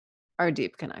connections are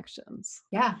deep connections.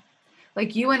 Yeah.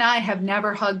 Like, you and I have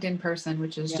never hugged in person,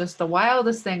 which is Yeah. just the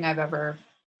wildest thing I've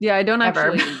Yeah, I don't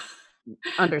ever. actually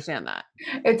understand that.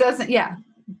 It doesn't, yeah.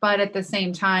 But at the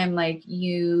same time, like,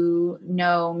 you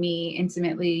know me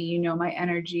intimately, you know my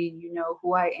energy, you know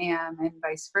who I am, and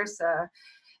vice versa.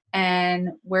 And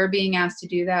we're being asked to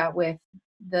do that with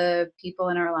the people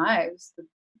in our lives,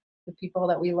 the people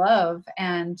that we love.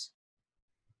 And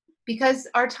because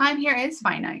our time here is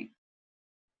finite,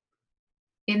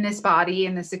 in this body,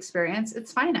 in this experience,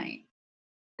 it's finite.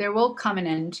 There will come an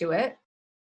end to it.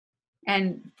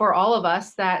 And for all of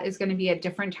us, that is going to be at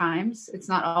different times. It's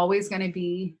not always going to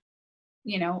be,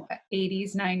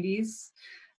 80s, 90s.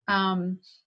 Um,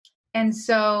 and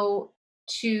so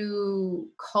to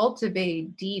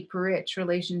cultivate deep, rich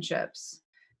relationships,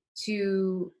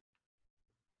 to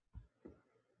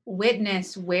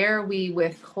witness where we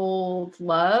withhold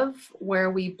love, where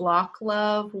we block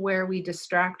love, where we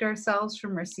distract ourselves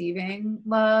from receiving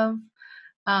love.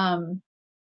 Um,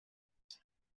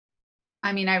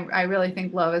 I mean, I really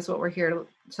think love is what we're here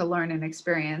to learn and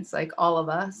experience, like all of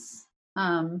us.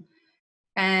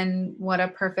 And what a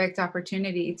perfect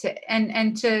opportunity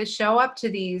and to show up to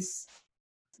these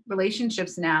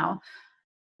relationships now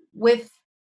with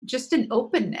just an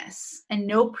openness and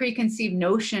no preconceived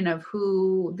notion of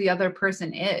who the other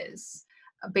person is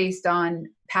based on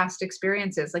past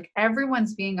experiences. Like,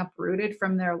 everyone's being uprooted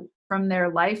from their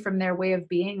life, from their way of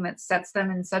being that sets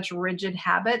them in such rigid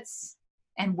habits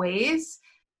and ways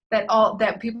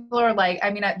that people are like,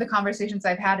 I mean, the conversations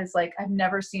I've had is like, I've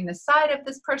never seen the side of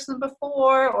this person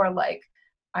before, or like,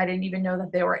 I didn't even know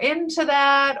that they were into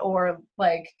that, or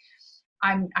like,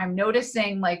 I'm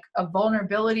noticing like a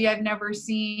vulnerability I've never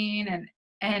seen,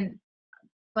 and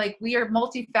like, we are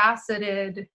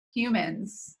multifaceted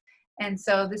humans, and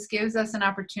so this gives us an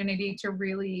opportunity to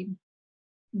really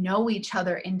know each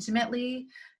other intimately,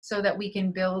 so that we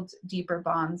can build deeper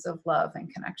bonds of love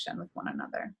and connection with one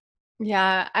another.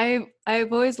 Yeah,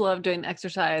 I've always loved doing the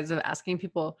exercise of asking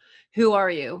people, "Who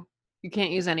are you?" You can't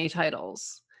use any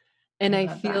titles. And I I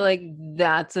love feel that. like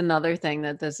that's another thing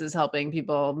that this is helping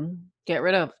people get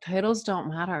rid of. Titles don't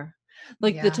matter.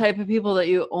 Like the Yeah, type of people that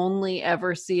you only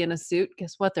ever see in a suit,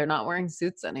 guess what? They're not wearing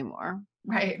suits anymore.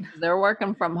 right. They're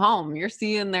working from home. You're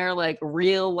seeing their like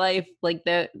real life, like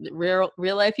the real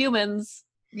life humans.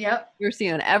 Yep. You're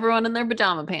seeing everyone in their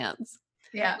pajama pants.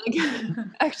 Yeah. Like,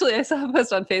 actually, I saw a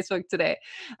post on Facebook today.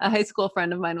 A high school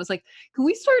friend of mine was like, "Can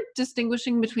we start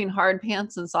distinguishing between hard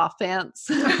pants and soft pants?"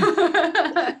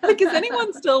 Like, is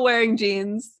anyone still wearing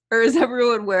jeans, or is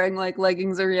everyone wearing like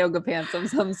leggings or yoga pants of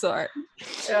some sort?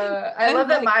 I love And that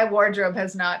like, my wardrobe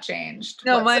has not changed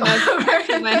no, mine has actually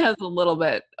whatsoever. mine has a little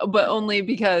bit, but only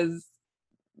because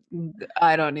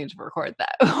I don't need to record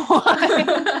that.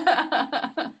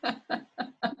 Why?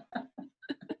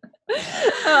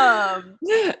 um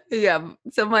yeah,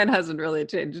 so mine hasn't really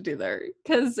changed either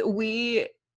because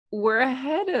we're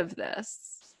ahead of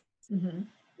this. Mhm.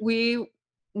 We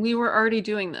were already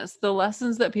doing this. The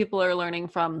lessons that people are learning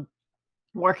from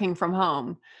working from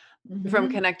home, from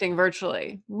Mhm. connecting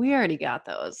virtually, we already got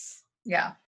those.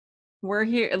 Yeah. We're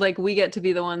here, like, we get to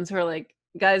be the ones who are like,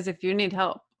 "Guys, if you need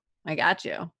help, I got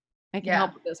you. I can Yeah.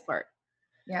 help with this part."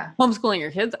 Yeah. Homeschooling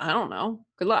your kids, I don't know.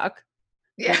 Good luck.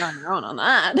 Yeah. You're on your own on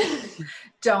that.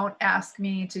 Don't ask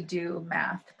me to do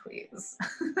math, please.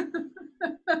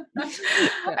 Yeah.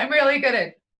 I'm really good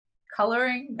at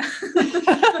coloring.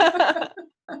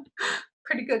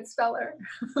 Pretty good speller,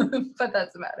 but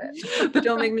that's about But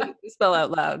don't make it. me spell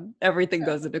out loud. Everything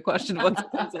goes into question once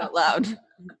it comes out loud.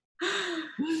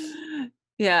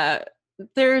 Yeah,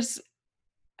 there's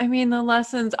I mean, the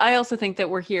lessons I also think that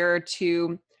we're here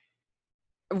to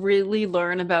really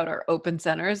learn about our open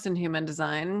centers in human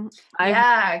design. I've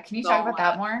Yeah, can you talk so about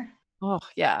that more? Oh,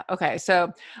 yeah. Okay.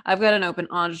 So I've got an open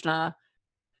ajna,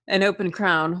 an open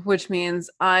crown, which means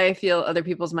I feel other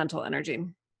people's mental energy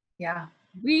Yeah.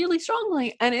 really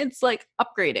strongly. And it's like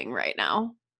upgrading right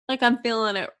now. Like I'm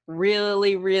feeling it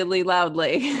really, really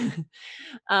loudly.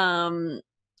 um,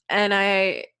 and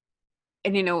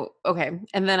okay.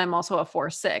 And then I'm also a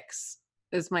 4/6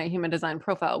 is my human design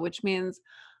profile, which means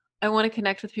I want to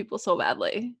connect with people so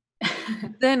badly.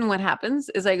 Then what happens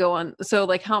is I go on, so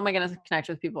like how am I going to connect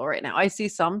with people right now? I see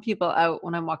some people out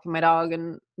when I'm walking my dog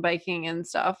and biking and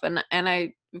stuff, and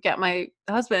I get my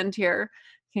husband here,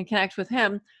 can connect with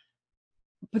him.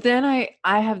 But then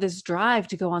I have this drive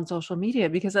to go on social media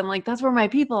because I'm like, that's where my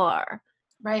people are.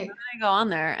 Right. I go on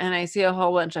there and I see a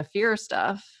whole bunch of fear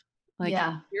stuff, like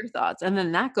Yeah. fear thoughts, and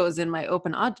then that goes in my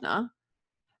open ajna,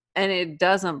 and it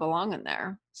doesn't belong in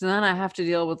there. So then I have to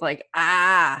deal with like,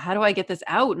 how do I get this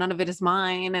out? None of it is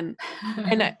mine.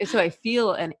 So I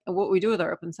feel, and what we do with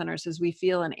our open centers is we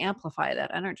feel and amplify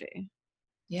that energy.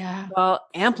 Yeah. Well,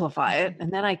 amplify it,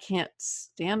 and then I can't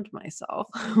stand myself.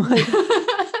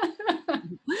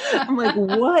 I'm like,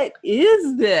 what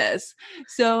is this?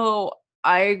 So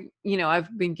I've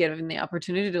been given the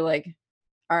opportunity to like,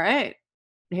 all right,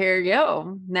 here you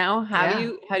go. Now,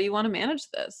 Yeah. how do you want to manage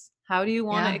this? How do you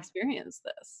want to Yeah. experience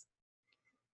this?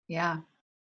 Yeah.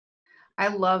 I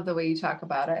love the way you talk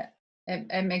about it.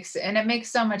 It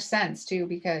makes so much sense too,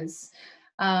 because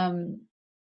um,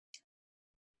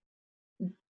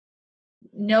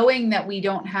 knowing that we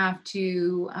don't have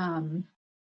to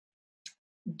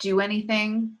do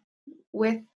anything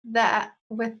with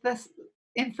with this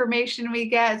information we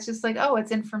get, it's just like, oh,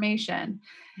 it's information,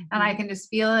 and I Mhm. can just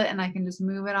feel it, and I can just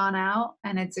move it on out,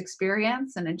 and it's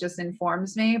experience, and it just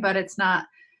informs me, but it's not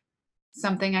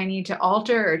something I need to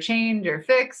alter or change or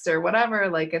fix or whatever.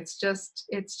 Like, it's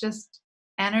just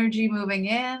energy moving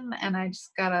in, and I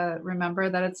just gotta remember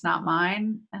that it's not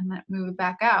mine and that move it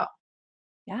back out.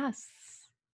 Yes.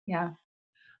 Yeah.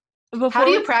 How Before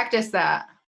do we you practice that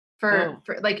Oh,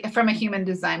 for like from a human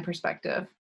design perspective?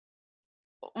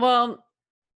 well,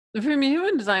 from a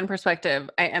human design perspective,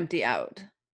 I empty out.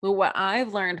 But what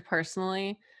I've learned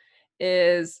personally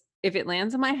is if it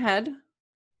lands in my head,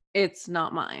 it's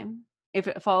not mine. If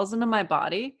it falls into my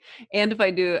body, and if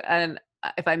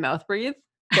I mouth breathe,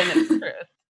 then it's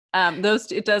truth.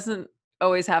 Those it doesn't.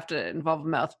 always have to involve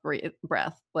mouth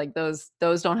breath. Like those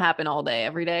don't happen all day,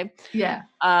 every day. Yeah.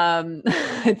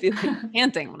 I feel like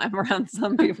panting when I'm around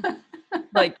some people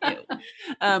like you.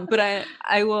 But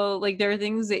I will, like, there are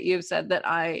things that you've said that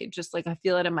I just, like, I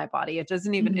feel it in my body. It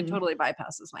doesn't even, it Mhm. totally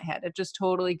bypasses my head. It just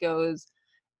totally goes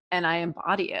and I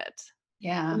embody it. And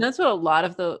Yeah. that's what a lot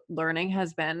of the learning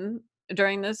has been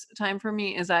during this time for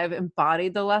me, is I've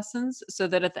embodied the lessons so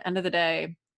that at the end of the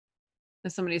day,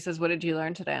 if somebody says, "What did you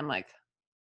learn today?" I'm like,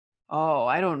 "Oh,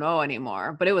 I don't know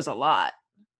anymore, but it was a lot.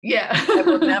 I Yeah.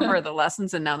 remember the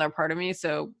lessons and now they're part of me,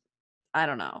 so I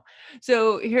don't know."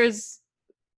 So here's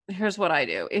what I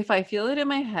do. If I feel it in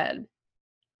my head,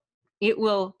 it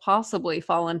will possibly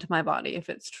fall into my body if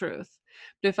it's truth.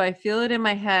 But if I feel it in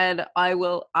my head, I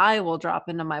will drop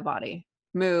into my body,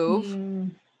 move,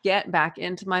 Mm, get back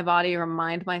into my body,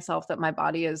 remind myself that my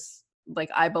body is, like,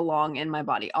 I belong in my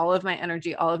body. All of my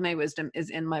energy, all of my wisdom is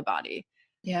in my body.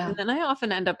 And yeah. then I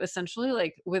often end up essentially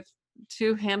like with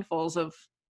two handfuls of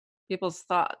people's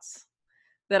thoughts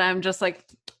that I'm just like,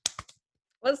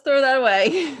 let's throw that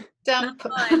away. Not Dump.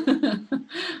 mine.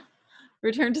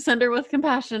 Return to sender with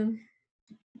compassion.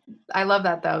 I love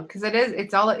that though, because it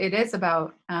is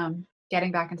about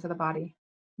getting back into the body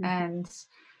Mhm. and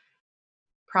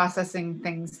processing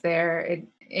things there.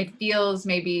 It feels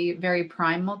maybe very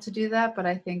primal to do that, but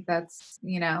I think that's,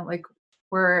 like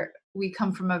we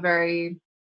come from a very,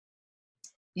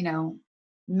 you know,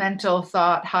 mental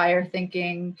thought, higher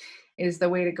thinking is the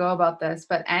way to go about this.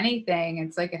 But anything,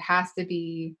 it's like it has to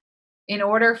be, in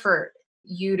order for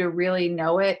you to really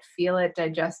know it, feel it,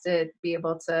 digest it, be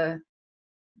able to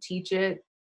teach it,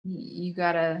 you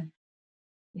gotta,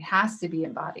 it has to be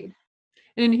embodied.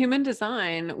 In human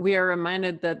design, we are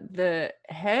reminded that the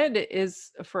head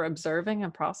is for observing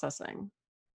and processing.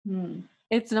 Hmm,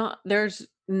 It's not, there's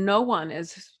no one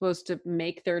is supposed to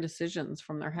make their decisions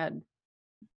from their head.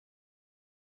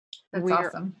 that's We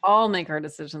awesome. all make our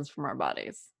decisions from our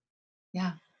bodies.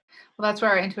 Yeah. Well, that's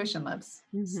where our intuition lives.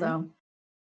 Mhm. So,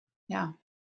 yeah.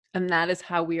 And that is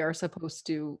how we are supposed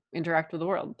to interact with the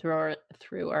world,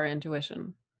 through our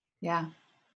intuition. Yeah.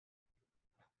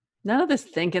 None of this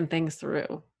thinking things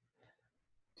through.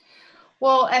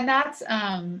 Well, and that's,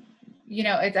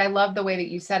 I love the way that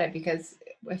you said it, because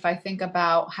if I think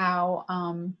about how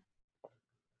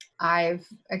I've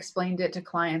explained it to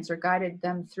clients or guided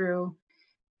them through,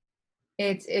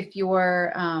 it's if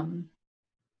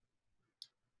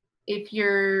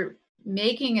you're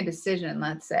making a decision,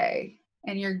 let's say,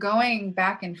 and you're going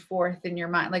back and forth in your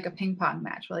mind like a ping pong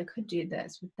match. Well, I could do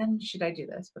this, but then should I do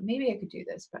this? But maybe I could do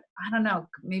this, but I don't know.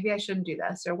 Maybe I shouldn't do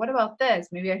this. Or what about this?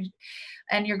 Maybe I should.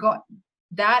 And you're going,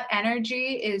 that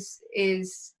energy is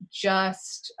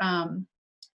just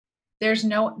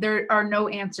there are no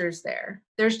answers there.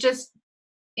 There's just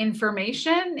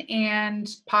information and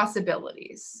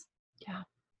possibilities, Yeah.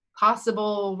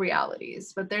 possible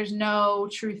realities, but there's no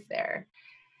truth there.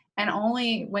 And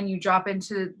only when you drop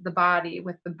into the body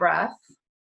with the breath,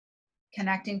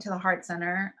 connecting to the heart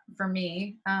center for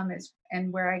me, is,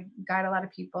 and where I guide a lot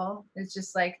of people, is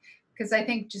just like, because I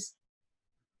think just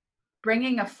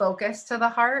bringing a focus to the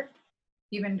heart,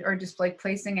 even, or just like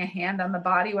placing a hand on the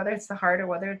body, whether it's the heart or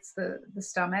whether it's the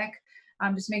stomach,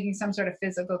 just making some sort of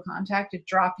physical contact to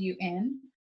drop you in,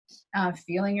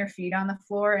 feeling your feet on the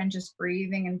floor and just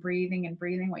breathing and breathing and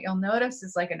breathing. What you'll notice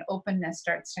is like an openness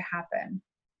starts to happen,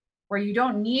 where you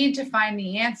don't need to find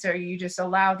the answer, you just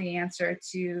allow the answer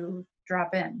to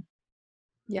drop in.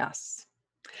 Yes.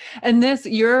 And this,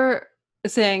 you're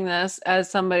saying this as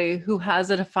somebody who has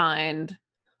a defined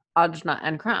ajna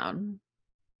and crown.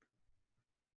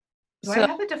 Do I So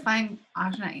have a defined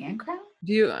ajna and crown?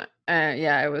 do you,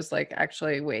 yeah, I was like,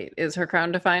 actually, wait, is her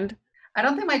crown defined? I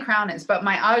don't think my crown is, but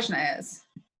my ajna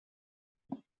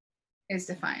is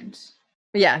defined.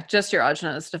 Yeah, just your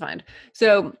ajna is defined.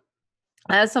 So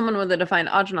as someone with a defined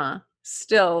ajna,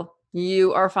 still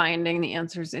you are finding the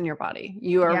answers in your body.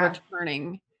 You are Yeah.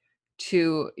 returning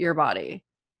to your body.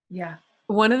 Yeah.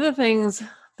 One of the things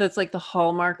that's like the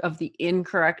hallmark of the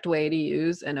incorrect way to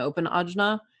use an open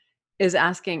ajna is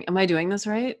asking, am I doing this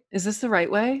right? Is this the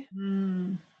right way?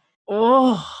 Mm,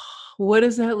 Oh, what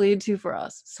does that lead to for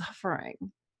us?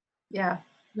 Suffering. yeah.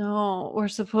 No, we're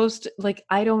supposed to, like,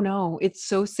 I don't know. It's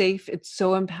so safe. It's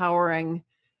so empowering.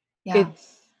 Yeah.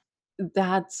 It's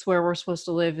That's where we're supposed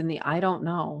to live, in the I don't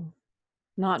know.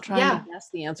 Not trying to Yeah. guess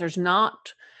the answers.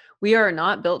 Not, we are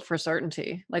not built for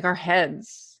certainty. Like our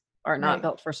heads are not Right.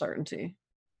 built for certainty.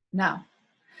 No.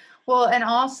 Well, and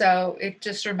also it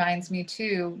just reminds me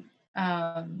too,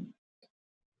 um,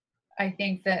 I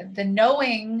think that the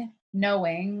knowing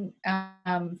knowing,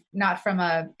 not from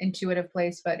a intuitive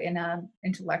place, but in a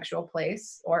intellectual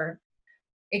place, or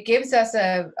it gives us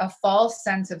a false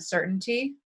sense of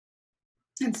certainty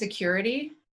and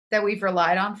security that we've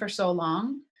relied on for so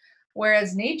long.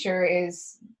 Whereas nature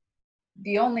is,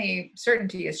 the only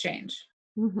certainty is change.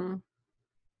 Mm-hmm.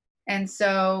 And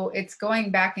so it's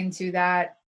going back into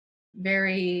that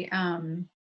very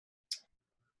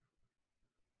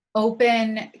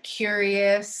open,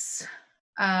 curious,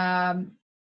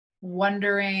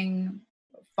 wondering,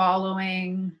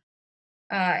 following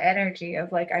energy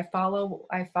of like, I follow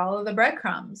the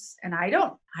breadcrumbs, and I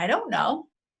don't know,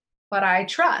 but I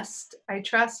trust. And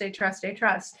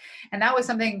that was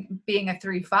something, being a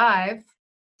 3-5,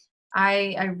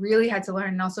 I really had to learn,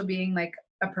 and also being like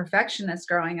a perfectionist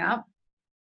growing up,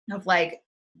 of like,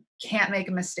 can't make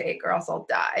a mistake or else I'll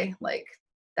die. Like,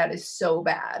 that is so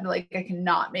bad. Like, I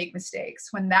cannot make mistakes,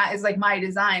 when that is like my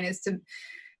design, is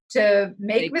to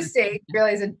make mistakes,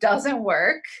 realize it doesn't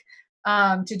work,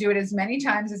 to do it as many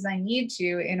times as I need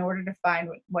to in order to find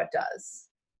what does,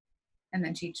 and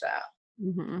then teach that.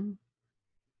 Mm-hmm.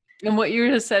 And what you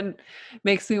just said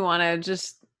makes me want to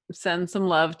just send some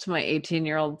love to my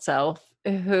 18-year-old self,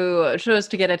 who chose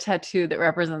to get a tattoo that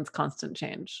represents constant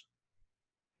change.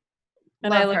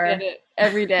 And I Love look her. at it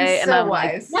every day and So I'm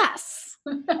wise. like, yes,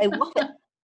 I love it.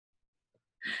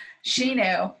 She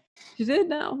knew. She did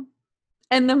know.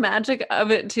 And the magic of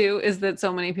it too is that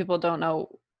so many people don't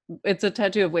know it's a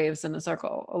tattoo of waves in a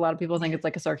circle. A lot of people think it's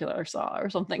like a circular saw or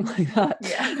something like that.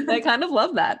 Yeah. I kind of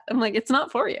love that. I'm like, it's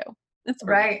not for you. It's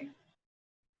for Right.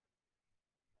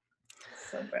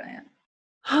 So brilliant.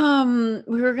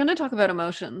 We were going to talk about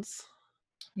emotions.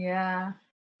 Yeah.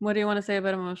 What do you want to say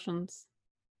about emotions?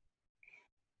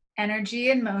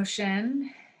 Energy and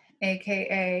motion,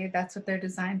 aka that's what they're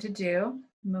designed to do,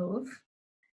 move.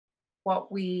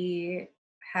 What we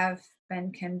have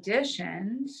been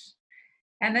conditioned,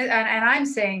 and I'm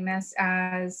saying this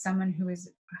as someone who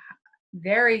is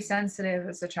very sensitive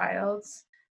as a child,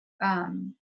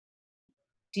 um,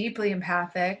 deeply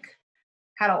empathic,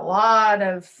 had a lot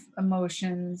of emotional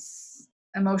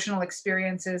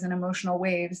experiences and emotional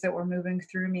waves that were moving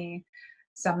through me,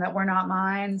 some that were not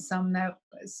mine, some that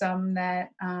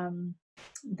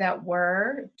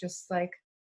were just like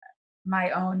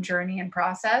my own journey and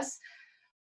process.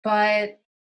 But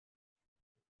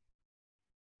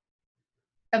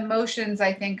emotions,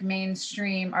 I think,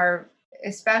 mainstream are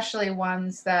especially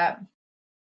ones that,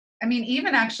 I mean,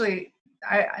 even actually,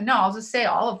 I'll just say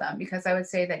all of them, because I would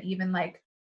say that even like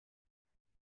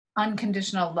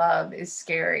unconditional love is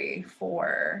scary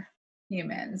for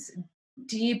humans.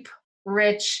 Deep,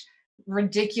 rich,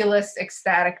 ridiculous,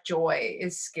 ecstatic joy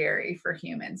is scary for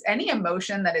humans. Any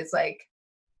emotion that is like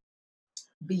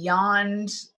beyond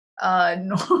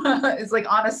is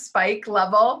like on a spike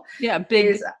level. Yeah,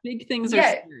 big things are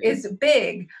scary. Is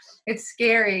big. It's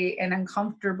scary and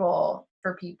uncomfortable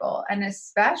for people, and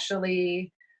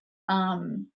especially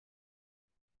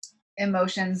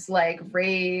emotions like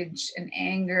rage and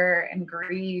anger and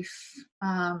grief.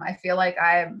 I feel like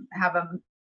I have a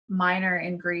minor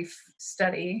in grief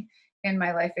study in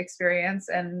my life experience,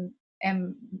 and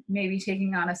am maybe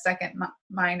taking on a second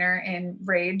minor in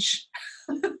rage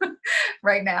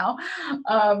right now,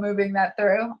 moving that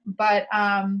through. But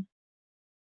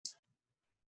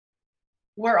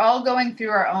we're all going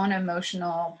through our own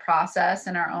emotional process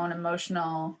and our own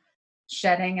emotional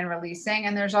shedding and releasing.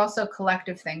 And there's also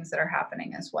collective things that are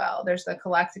happening as well. There's the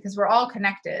collective, because we're all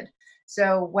connected.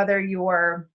 So whether you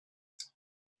are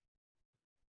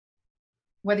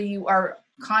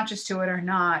conscious to it or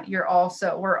not,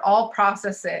 we're all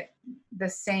processing the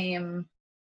same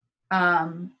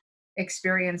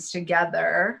experience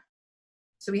together.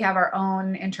 So we have our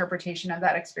own interpretation of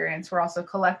that experience. We're also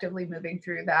collectively moving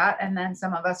through that. And then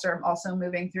some of us are also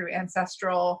moving through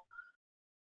ancestral,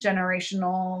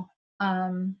 generational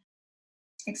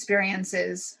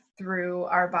experiences through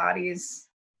our bodies,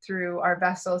 through our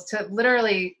vessels, to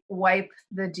literally wipe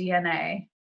the DNA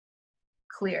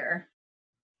clear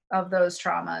of those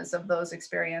traumas, of those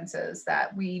experiences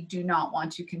that we do not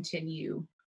want to continue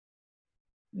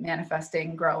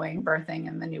manifesting, growing, birthing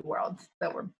in the new world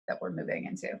that we're moving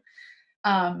into.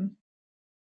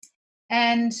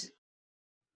 And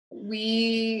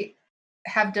we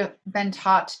have been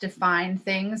taught to define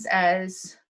things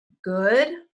as good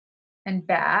and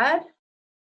bad.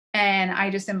 And I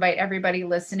just invite everybody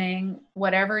listening,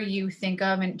 whatever you think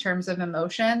of in terms of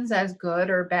emotions as good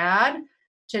or bad,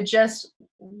 to just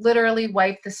literally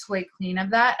wipe the slate clean of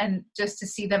that, and just to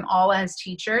see them all as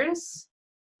teachers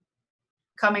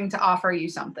coming to offer you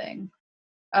something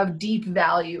of deep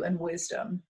value and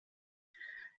wisdom.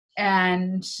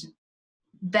 and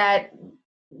that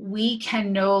we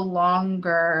can no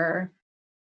longer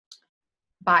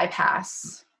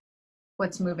bypass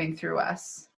what's moving through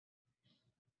us.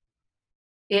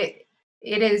 It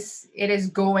is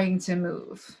going to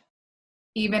move,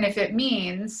 even if it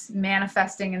means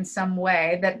manifesting in some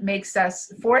way that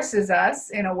forces us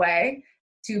in a way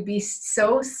to be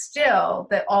so still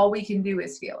that all we can do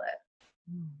is feel it.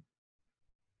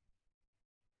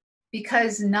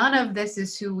 Because none of this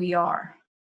is who we are.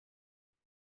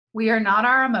 We are not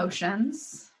our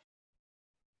emotions.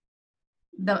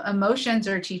 The emotions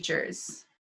are teachers.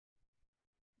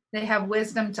 They have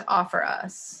wisdom to offer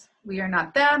us. We are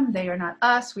not them. They are not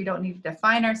us. We don't need to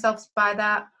define ourselves by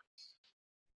that.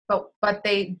 But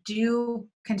they do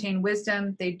contain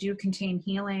wisdom. They do contain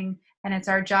healing. And it's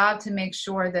our job to make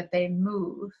sure that they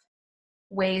move.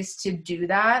 Ways to do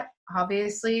that,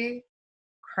 obviously,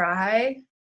 cry,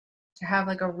 to have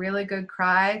like a really good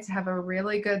cry, to have a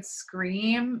really good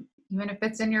scream, even if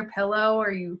it's in your pillow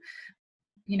or you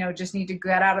just need to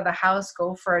get out of the house,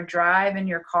 go for a drive in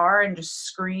your car and just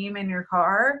scream in your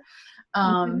car.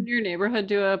 Didn't your neighborhood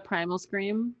do a primal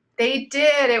scream? They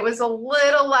did. It was a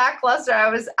little lackluster. I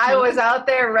was out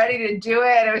there ready to do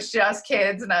it. It was just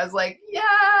kids. And I was like,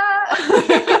 yeah,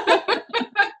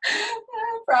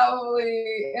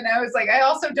 probably. And I was like, I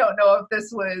also don't know if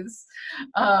this was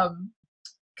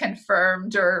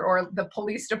confirmed or the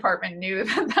police department knew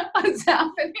that was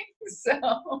happening.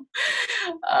 So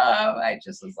I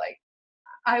just was like,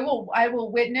 I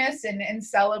will witness and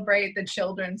celebrate the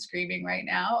children screaming right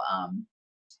now.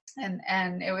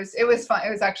 And it was fun.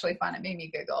 It was actually fun. It made me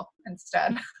giggle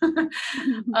instead.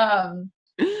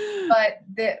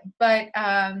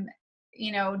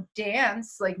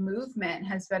 Dance, like movement,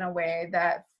 has been a way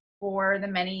that for the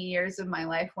many years of my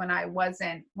life when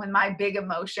my big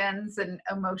emotions and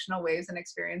emotional waves and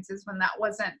experiences,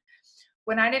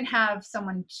 when I didn't have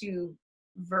someone to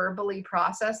verbally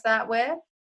process that with,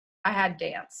 I had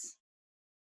dance.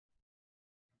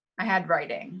 I had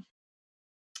writing.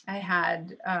 I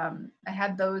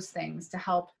had those things to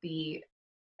help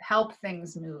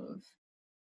things move.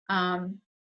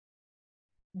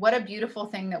 What a beautiful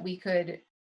thing that we could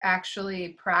actually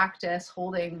practice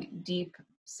holding deep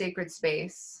sacred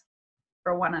space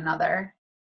for one another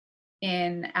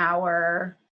in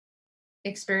our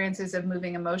experiences of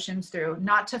moving emotions through,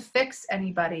 not to fix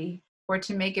anybody or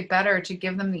to make it better, to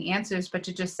give them the answers, but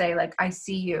to just say, like, I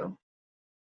see you.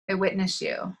 I witness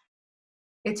you.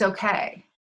 It's okay.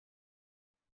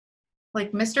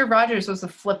 Like, Mr. Rogers was a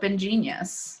flippin'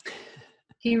 genius.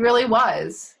 He really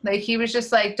was. Like, he was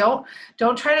just like, don't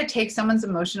try to take someone's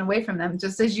emotion away from them.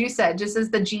 Just as you said, just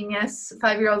as the genius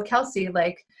 5-year-old Kelsey,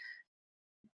 like,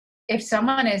 if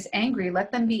someone is angry,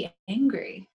 let them be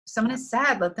angry. If someone is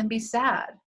sad, let them be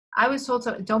sad. I was told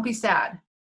to, don't be sad.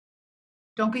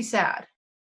 Don't be sad.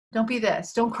 Don't be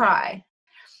this. Don't cry.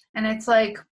 And it's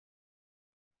like,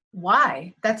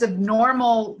 why? That's a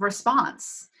normal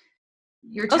response.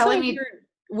 You're telling me.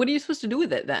 What are you supposed to do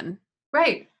with it then?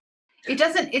 Right.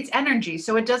 It's energy,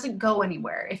 so it doesn't go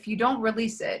anywhere. If you don't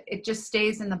release it, it just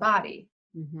stays in the body.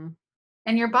 Mm-hmm.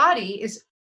 And your body is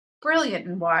brilliant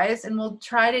and wise and will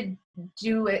try to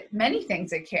do many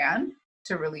things it can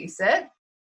to release it.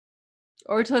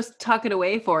 Or to tuck it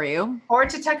away for you. Or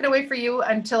to tuck it away for you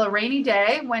until a rainy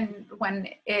day when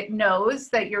it knows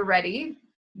that you're ready.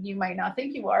 You might not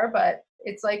think you are, but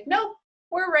it's like, no,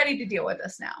 we're ready to deal with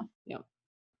this now. Yeah.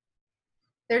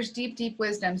 There's deep, deep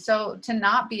wisdom. So to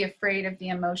not be afraid of the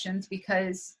emotions,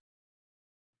 because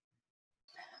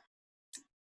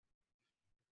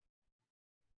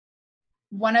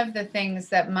one of the things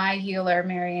that my healer,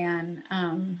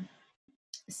 Marianne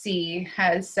C,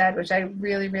 has said, which I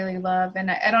really, really love,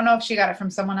 and I don't know if she got it from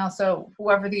someone else, so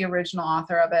whoever the original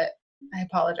author of it, I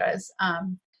apologize.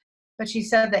 But she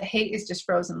said that hate is just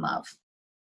frozen love.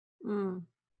 Mm.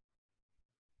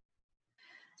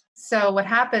 So what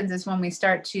happens is when we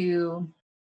start to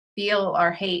feel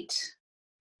our hate,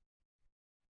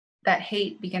 that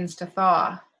hate begins to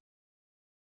thaw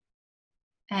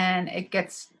and it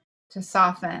gets to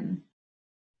soften.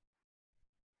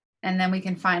 And then we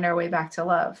can find our way back to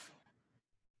love.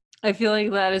 I feel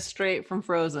like that is straight from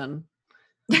Frozen.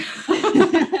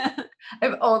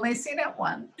 I've only seen it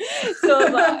once.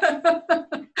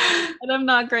 And I'm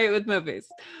not great with movies,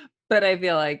 but I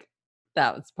feel like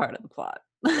that was part of the plot.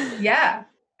 Yeah.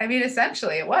 I mean,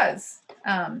 essentially it was.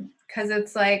 Because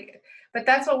it's like, but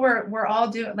that's what we're all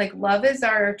doing. Like, love is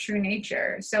our true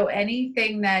nature. So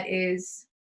anything that is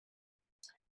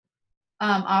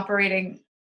operating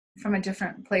from a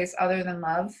different place other than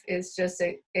love is just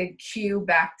a cue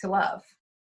back to love.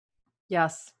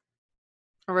 Yes.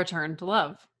 A Return to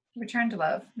Love. Return to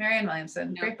Love. Marianne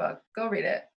Williamson. Yep. Great book. Go read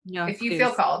it. Yeah, If you please.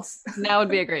 feel called. Now would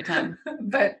be a great time.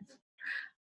 But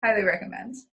highly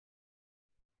recommend.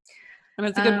 And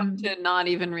it's a good book to not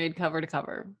even read cover to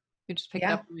cover. You just pick it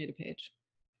up and read a page.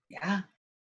 Yeah.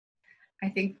 I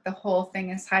think the whole thing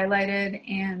is highlighted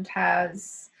and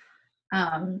has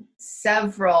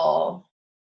several.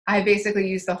 I basically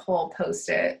use the whole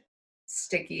Post-it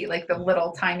sticky, like the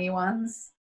little tiny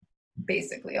ones,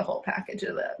 basically a whole package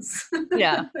of those.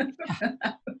 Yeah.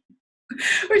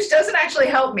 Which doesn't actually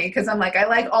help me because I'm like, I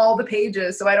like all the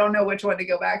pages, so I don't know which one to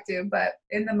go back to. But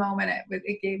in the moment,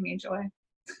 it gave me joy.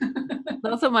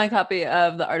 Also, my copy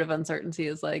of The Art of Uncertainty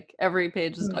is like every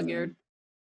page is dog-eared.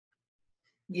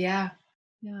 Yeah.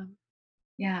 Yeah.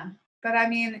 Yeah. But I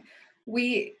mean,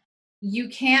 you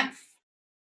can't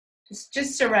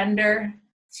just surrender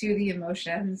to the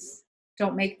emotions.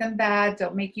 Don't make them bad.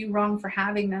 Don't make you wrong for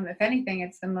having them. If anything,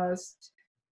 it's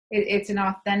it's an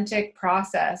authentic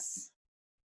process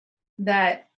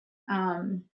that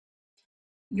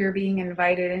you're being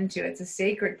invited into. It's a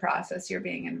sacred process you're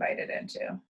being invited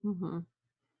into. Mm-hmm.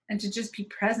 And to just be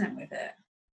present with it.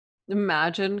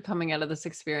 Imagine coming out of this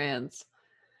experience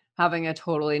having a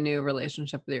totally new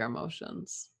relationship with your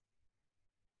emotions.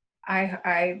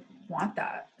 I want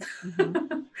that.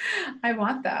 Mm-hmm. I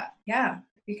want that. Yeah.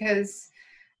 Because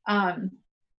and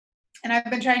I've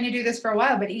been trying to do this for a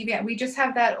while, but even we just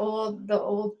have the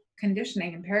old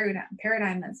conditioning and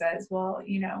paradigm that says, well,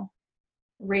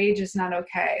 rage is not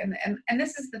okay. And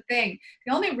this is the thing.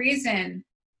 The only reason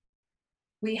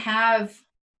we have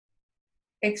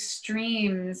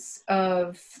extremes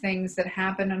of things that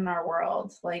happen in our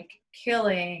world, like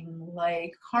killing,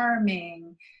 like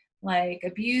harming, like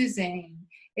abusing,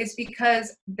 is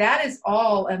because that is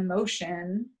all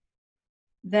emotion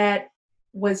that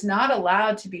was not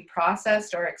allowed to be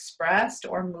processed or expressed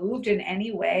or moved in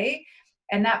any way.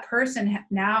 And that person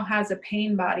now has a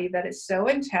pain body that is so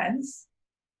intense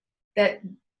that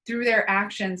through their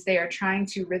actions, they are trying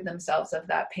to rid themselves of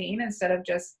that pain instead of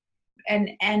just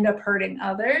and end up hurting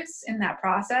others in that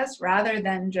process, rather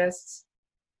than just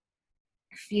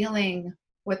feeling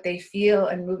what they feel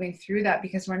and moving through that,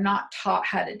 because we're not taught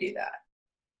how to do that.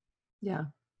 Yeah.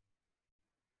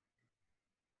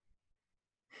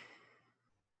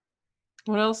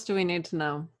 What else do we need to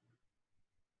know?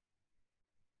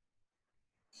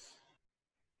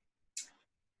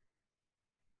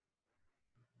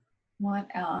 What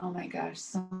else? Oh my gosh,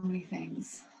 so many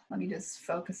things. Let me just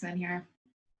focus in here.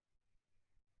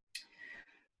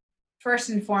 First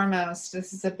and foremost,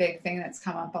 this is a big thing that's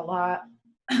come up a lot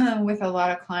with a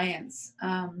lot of clients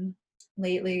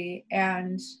lately.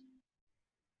 And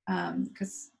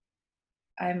because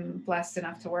I'm blessed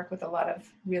enough to work with a lot of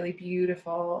really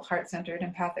beautiful, heart-centered,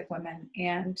 empathic women,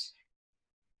 and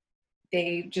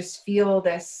they just feel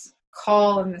this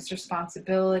call and this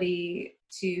responsibility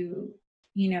to,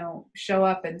 show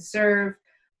up and serve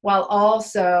while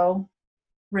also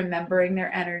remembering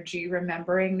their energy,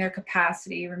 remembering their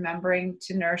capacity, remembering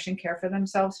to nourish and care for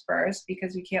themselves first,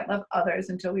 because we can't love others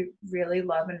until we really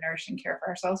love and nourish and care for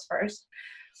ourselves first.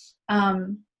 But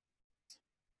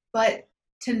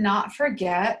to not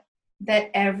forget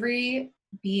that every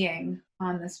being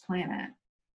on this planet,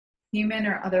 human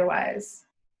or otherwise,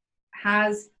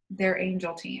 has their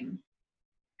angel team,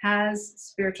 has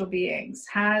spiritual beings,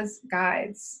 has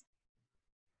guides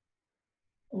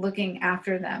looking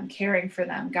after them, caring for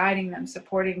them, guiding them,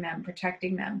 supporting them,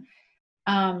 protecting them.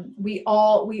 We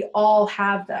all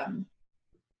have them.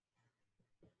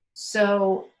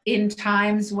 So in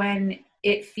times when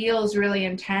it feels really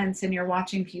intense and you're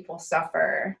watching people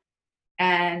suffer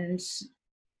and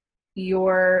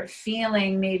you're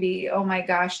feeling maybe, oh my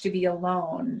gosh, to be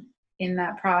alone in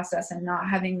that process and not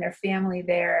having their family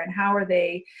there, and how are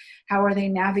they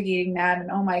navigating that, and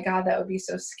oh my god, that would be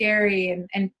so scary,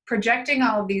 and projecting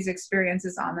all of these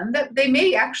experiences on them that they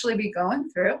may actually be going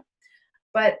through,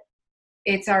 but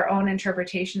it's our own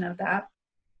interpretation of that.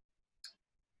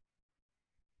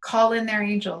 Call in their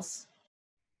angels.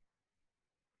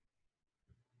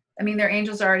 I mean, their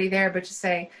angels are already there, but just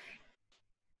say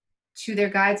to their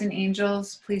guides and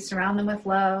angels, please surround them with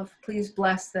love. Please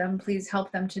bless them. Please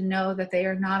help them to know that they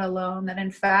are not alone, that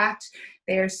in fact,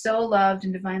 they are so loved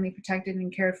and divinely protected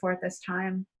and cared for at this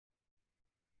time.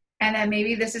 And that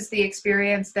maybe this is the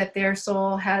experience that their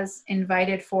soul has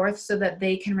invited forth so that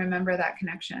they can remember that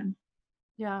connection.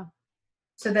 Yeah.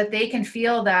 So that they can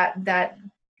feel that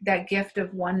gift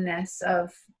of oneness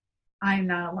of, I'm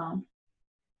not alone.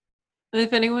 And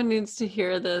if anyone needs to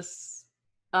hear this,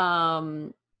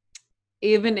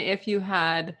 even if you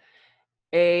had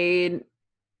a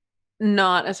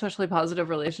not especially positive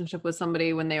relationship with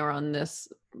somebody when they were on this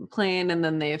plane and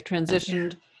then they have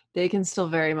transitioned, they can still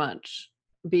very much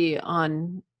be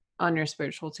on your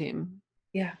spiritual team.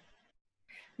 Yeah.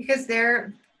 Because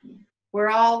we're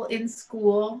all in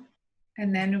school,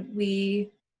 and then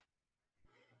we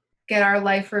get our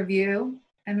life review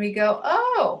and we go,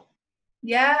 oh,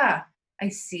 yeah, I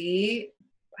see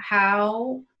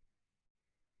how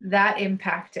that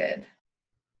impacted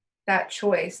that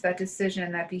choice, that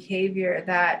decision, that behavior,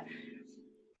 that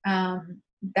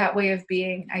way of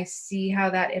being. I see how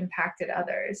that impacted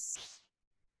others.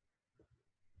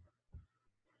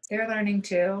 They're learning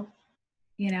too,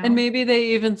 And maybe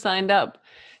they even signed up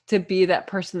to be that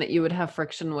person that you would have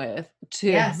friction with to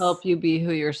Yes. help you be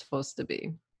who you're supposed to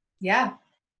be. Yeah.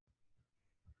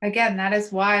 Again, that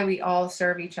is why we all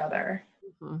serve each other.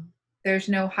 Mm-hmm. There's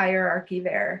no hierarchy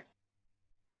there.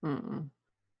 Mm-mm.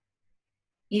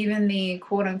 Even the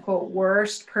quote unquote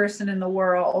worst person in the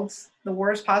world, the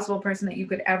worst possible person that you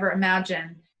could ever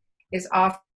imagine, is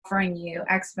offering you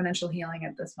exponential healing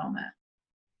at this moment.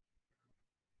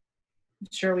 I'm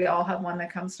sure we all have one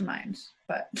that comes to mind,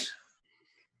 but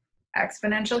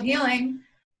exponential healing,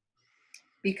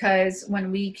 because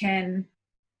when we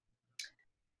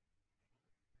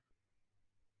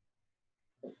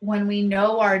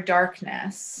know our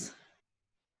darkness,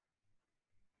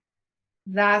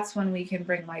 that's when we can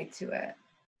bring light to it.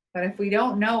 But if we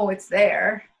don't know it's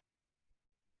there,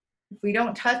 if we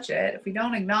don't touch it, if we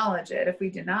don't acknowledge it, if we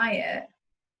deny it,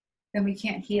 then we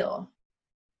can't heal.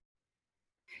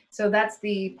 So that's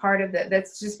the part of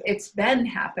it's been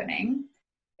happening,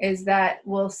 is that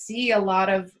we'll see a lot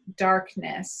of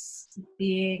darkness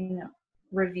being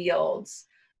revealed.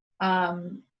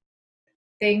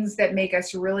 Things that make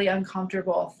us really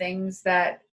uncomfortable, things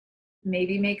that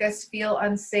maybe make us feel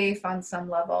unsafe on some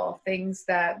level, things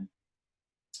that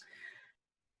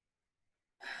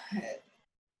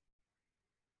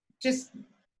just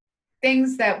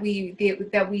things that we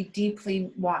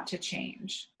deeply want to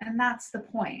change. And that's the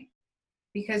point,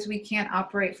 because we can't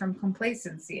operate from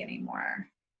complacency anymore.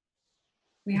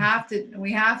 We have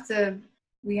to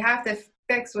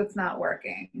fix what's not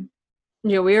working.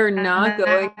 Yeah, we are not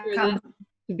going through this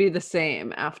to be the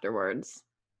same afterwards.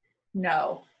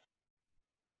 No.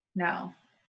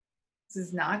 This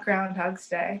is not Groundhog's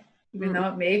Day, even though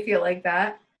it may feel like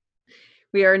that.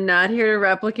 We are not here to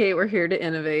replicate. We're here to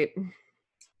innovate.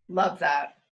 Love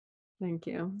that. Thank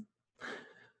you.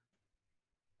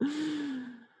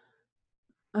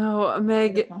 Oh,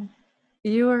 Meg, beautiful.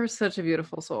 You are such a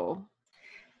beautiful soul.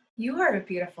 You are a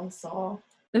beautiful soul.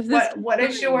 What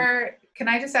is your, can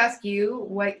I just ask you,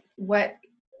 what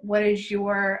is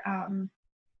your,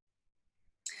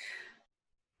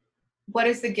 what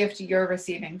is the gift you're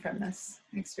receiving from this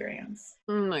experience?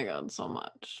 Oh my God, so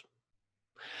much.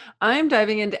 I'm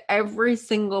diving into every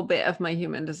single bit of my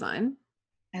human design.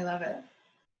 I love it.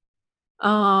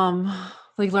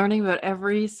 Like learning about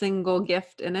every single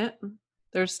gift in it.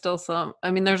 There's still some,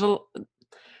 I mean, there's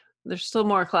still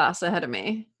more class ahead of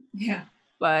me. Yeah.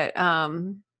 But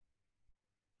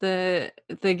the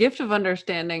gift of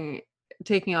understanding,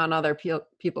 taking on other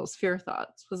people's fear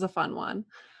thoughts was a fun one.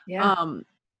 Yeah.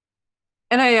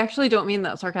 And I actually don't mean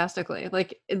that sarcastically.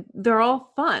 Like they're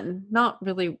all fun, not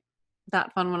really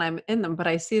that fun when I'm in them, but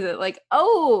I see that like,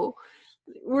 oh,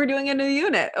 we're doing a new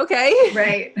unit. Okay.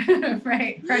 Right.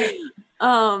 Right.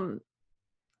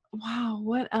 Wow,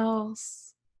 what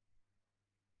else?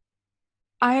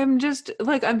 I am just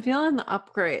like, I'm feeling the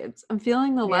upgrades. I'm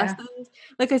feeling the lessons.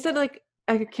 Like I said, like,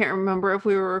 I can't remember if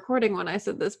we were recording when I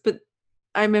said this, but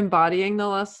I'm embodying the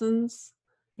lessons.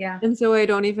 Yeah. And so I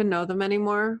don't even know them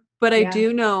anymore. But I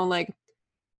do know, like,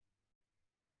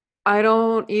 I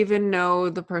don't even know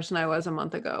the person I was a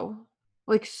month ago.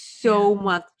 Like, so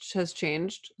much has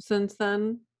changed since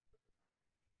then.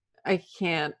 I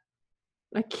can't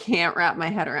wrap my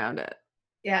head around it.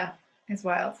 Yeah, it's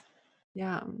wild.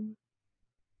 Yeah.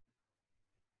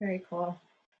 Very cool.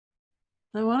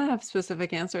 I want to have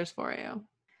specific answers for you,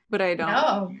 but I don't.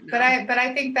 No, but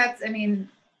I think that's, I mean,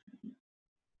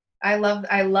 I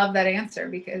love that answer,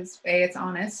 because it's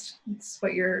honest. It's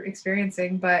what you're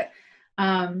experiencing, but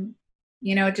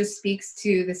it just speaks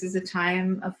to, this is a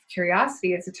time of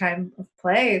curiosity. It's a time of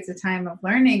play. It's a time of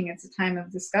learning. It's a time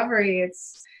of discovery.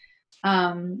 It's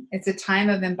a time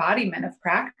of embodiment, of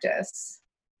practice.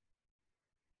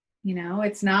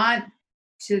 It's not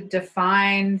to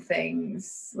define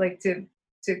things, like to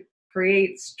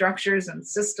create structures and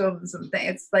systems and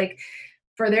things. It's like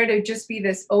for there to just be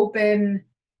this open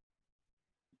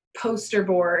poster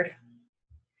board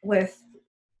with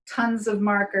tons of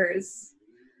markers.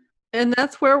 And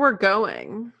that's where we're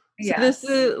going. So this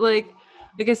is like,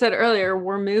 like I said earlier,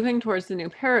 we're moving towards the new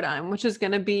paradigm, which is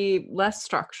going to be less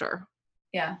structure,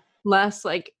 Yeah. less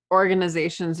like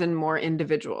organizations and more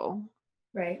individual.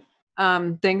 Right.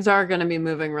 Things are going to be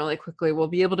moving really quickly. We'll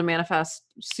be able to manifest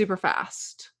super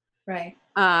fast. Right.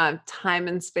 Time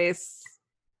and space,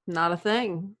 not a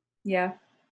thing. Yeah.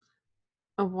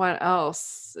 What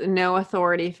else? No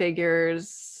authority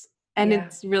figures. And Yeah.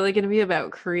 it's really going to be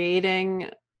about creating,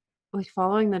 like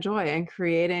following the joy and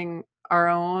creating our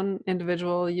own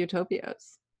individual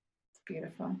utopias. It's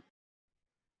beautiful.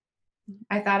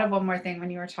 I thought of one more thing when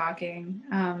you were talking,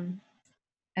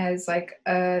 as like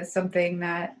something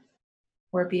that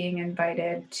we're being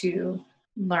invited to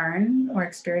learn or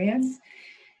experience,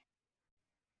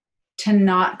 to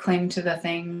not cling to the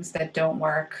things that don't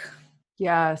work.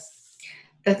 Yes.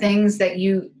 The things that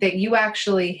you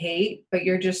actually hate, but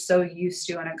you're just so used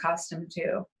to and accustomed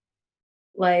to.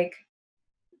 Like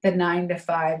the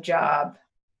 9-to-5 job,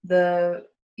 the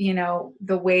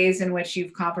ways in which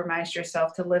you've compromised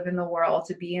yourself to live in the world,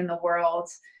 to be in the world,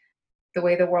 the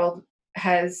way the world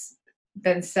has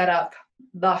been set up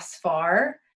thus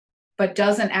far, but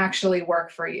doesn't actually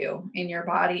work for you in your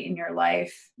body, in your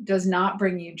life, does not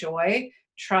bring you joy.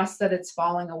 Trust that it's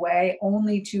falling away,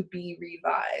 only to be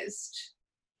revised.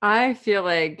 I feel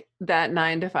like that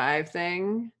 9-to-5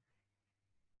 thing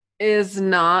is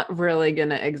not really going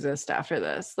to exist after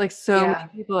this. Like so many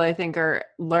people I think are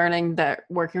learning that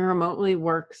working remotely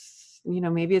works,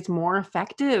 maybe it's more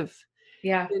effective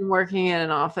than working in an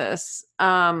office.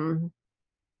 So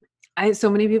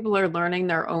many people are learning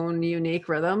their own unique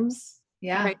rhythms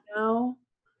right now.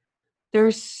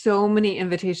 There's so many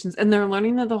invitations, and they're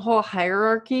learning that the whole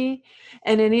hierarchy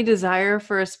and any desire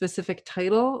for a specific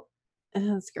title,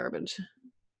 it's garbage.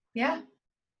 Yeah.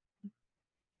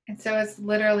 And so it's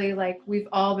literally like we've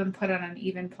all been put on an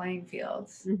even playing field.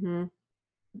 Mm-hmm.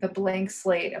 The blank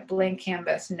slate, a blank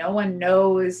canvas. No one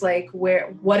knows like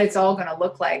what it's all going to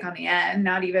look like on the end.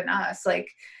 Not even us. Like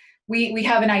we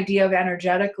have an idea of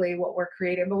energetically what we're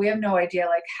creating, but we have no idea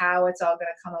like how it's all going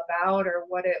to come about or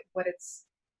what it's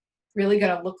really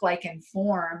going to look like in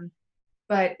form.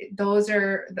 But those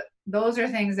are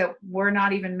things that we're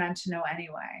not even meant to know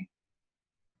anyway.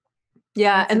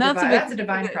 Yeah, that's a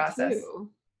divine process.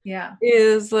 Too, yeah,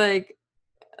 is like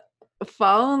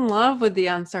fall in love with the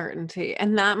uncertainty,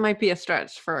 and that might be a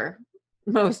stretch for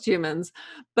most humans,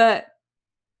 but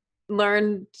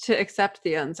learn to accept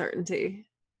the uncertainty.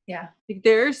 Yeah, like,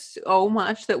 there's so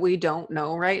much that we don't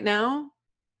know right now,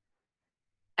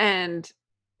 and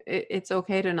it's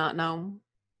okay to not know.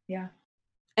 Yeah,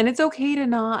 and it's okay to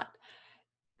not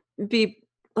be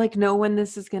like know when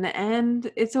this is going to end.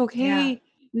 It's okay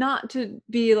not to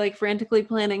be like frantically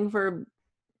planning for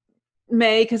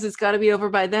May because it's got to be over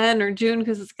by then, or June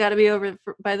because it's got to be over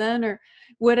by then, or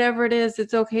whatever it is.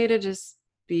 It's okay to just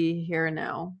be here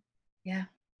now. Yeah.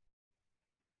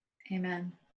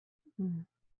 Amen. Mm.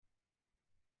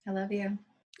 I love you.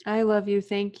 I love you.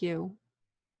 Thank you.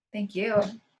 Thank you.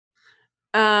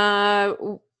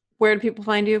 Where do people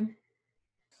find you?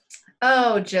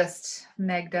 Oh, just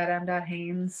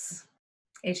Meg.m.Haines,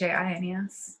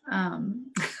 Haines. On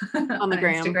the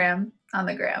gram. Instagram, on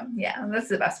the gram. Yeah, that's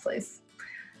the best place.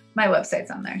 My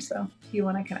website's on there, so if you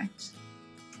want to connect,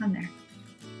 I'm there.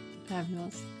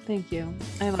 Fabulous. Thank you.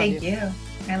 I love you. Thank you.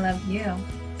 I love you.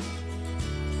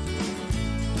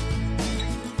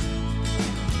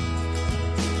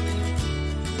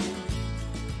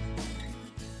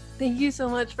 Thank you so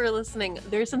much for listening.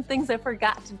 There's some things I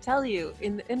forgot to tell you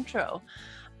in the intro.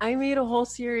 I made a whole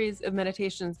series of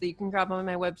meditations that you can grab on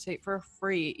my website for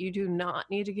free. You do not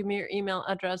need to give me your email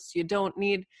address. You don't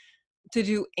need to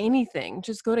do anything.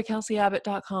 Just go to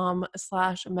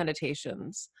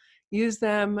kelseyabbott.com/meditations. Use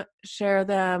them, share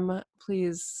them.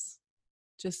 Please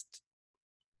just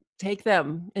take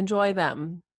them, enjoy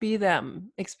them, be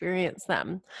them, experience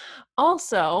them.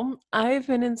 Also, I've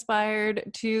been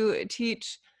inspired to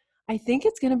teach, I think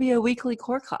it's going to be a weekly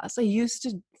core class.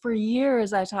 For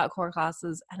years, I taught core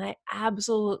classes and I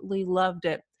absolutely loved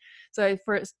it. So I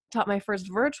taught my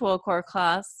first virtual core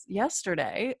class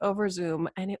yesterday over Zoom,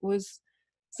 and it was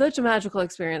such a magical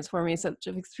experience for me, such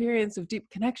an experience of deep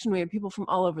connection. We had people from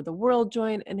all over the world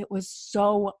join, and it was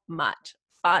so much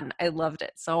fun. I loved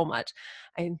it so much.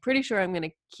 I'm pretty sure I'm going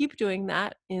to keep doing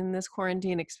that in this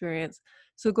quarantine experience.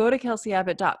 So go to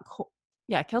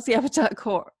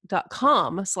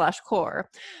kelseyabbott.com/core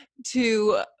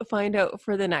to find out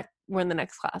for when the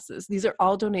next class is. These are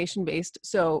all donation based,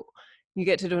 so you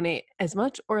get to donate as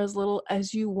much or as little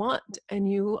as you want,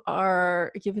 and you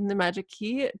are given the magic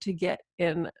key to get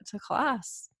into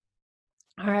class.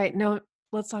 All right, now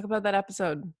let's talk about that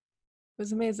episode. It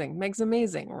was amazing. Meg's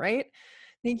amazing, right?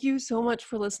 Thank you so much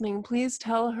for listening. Please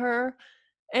tell her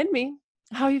and me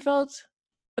how you felt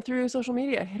through social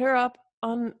media. Hit her up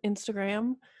on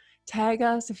Instagram. Tag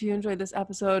us if you enjoyed this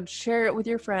episode. Share it with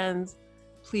your friends,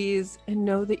 please. And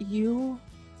know that you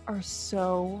are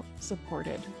so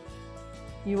supported.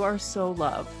 You are so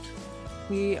loved.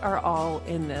 We are all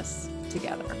in this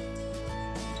together.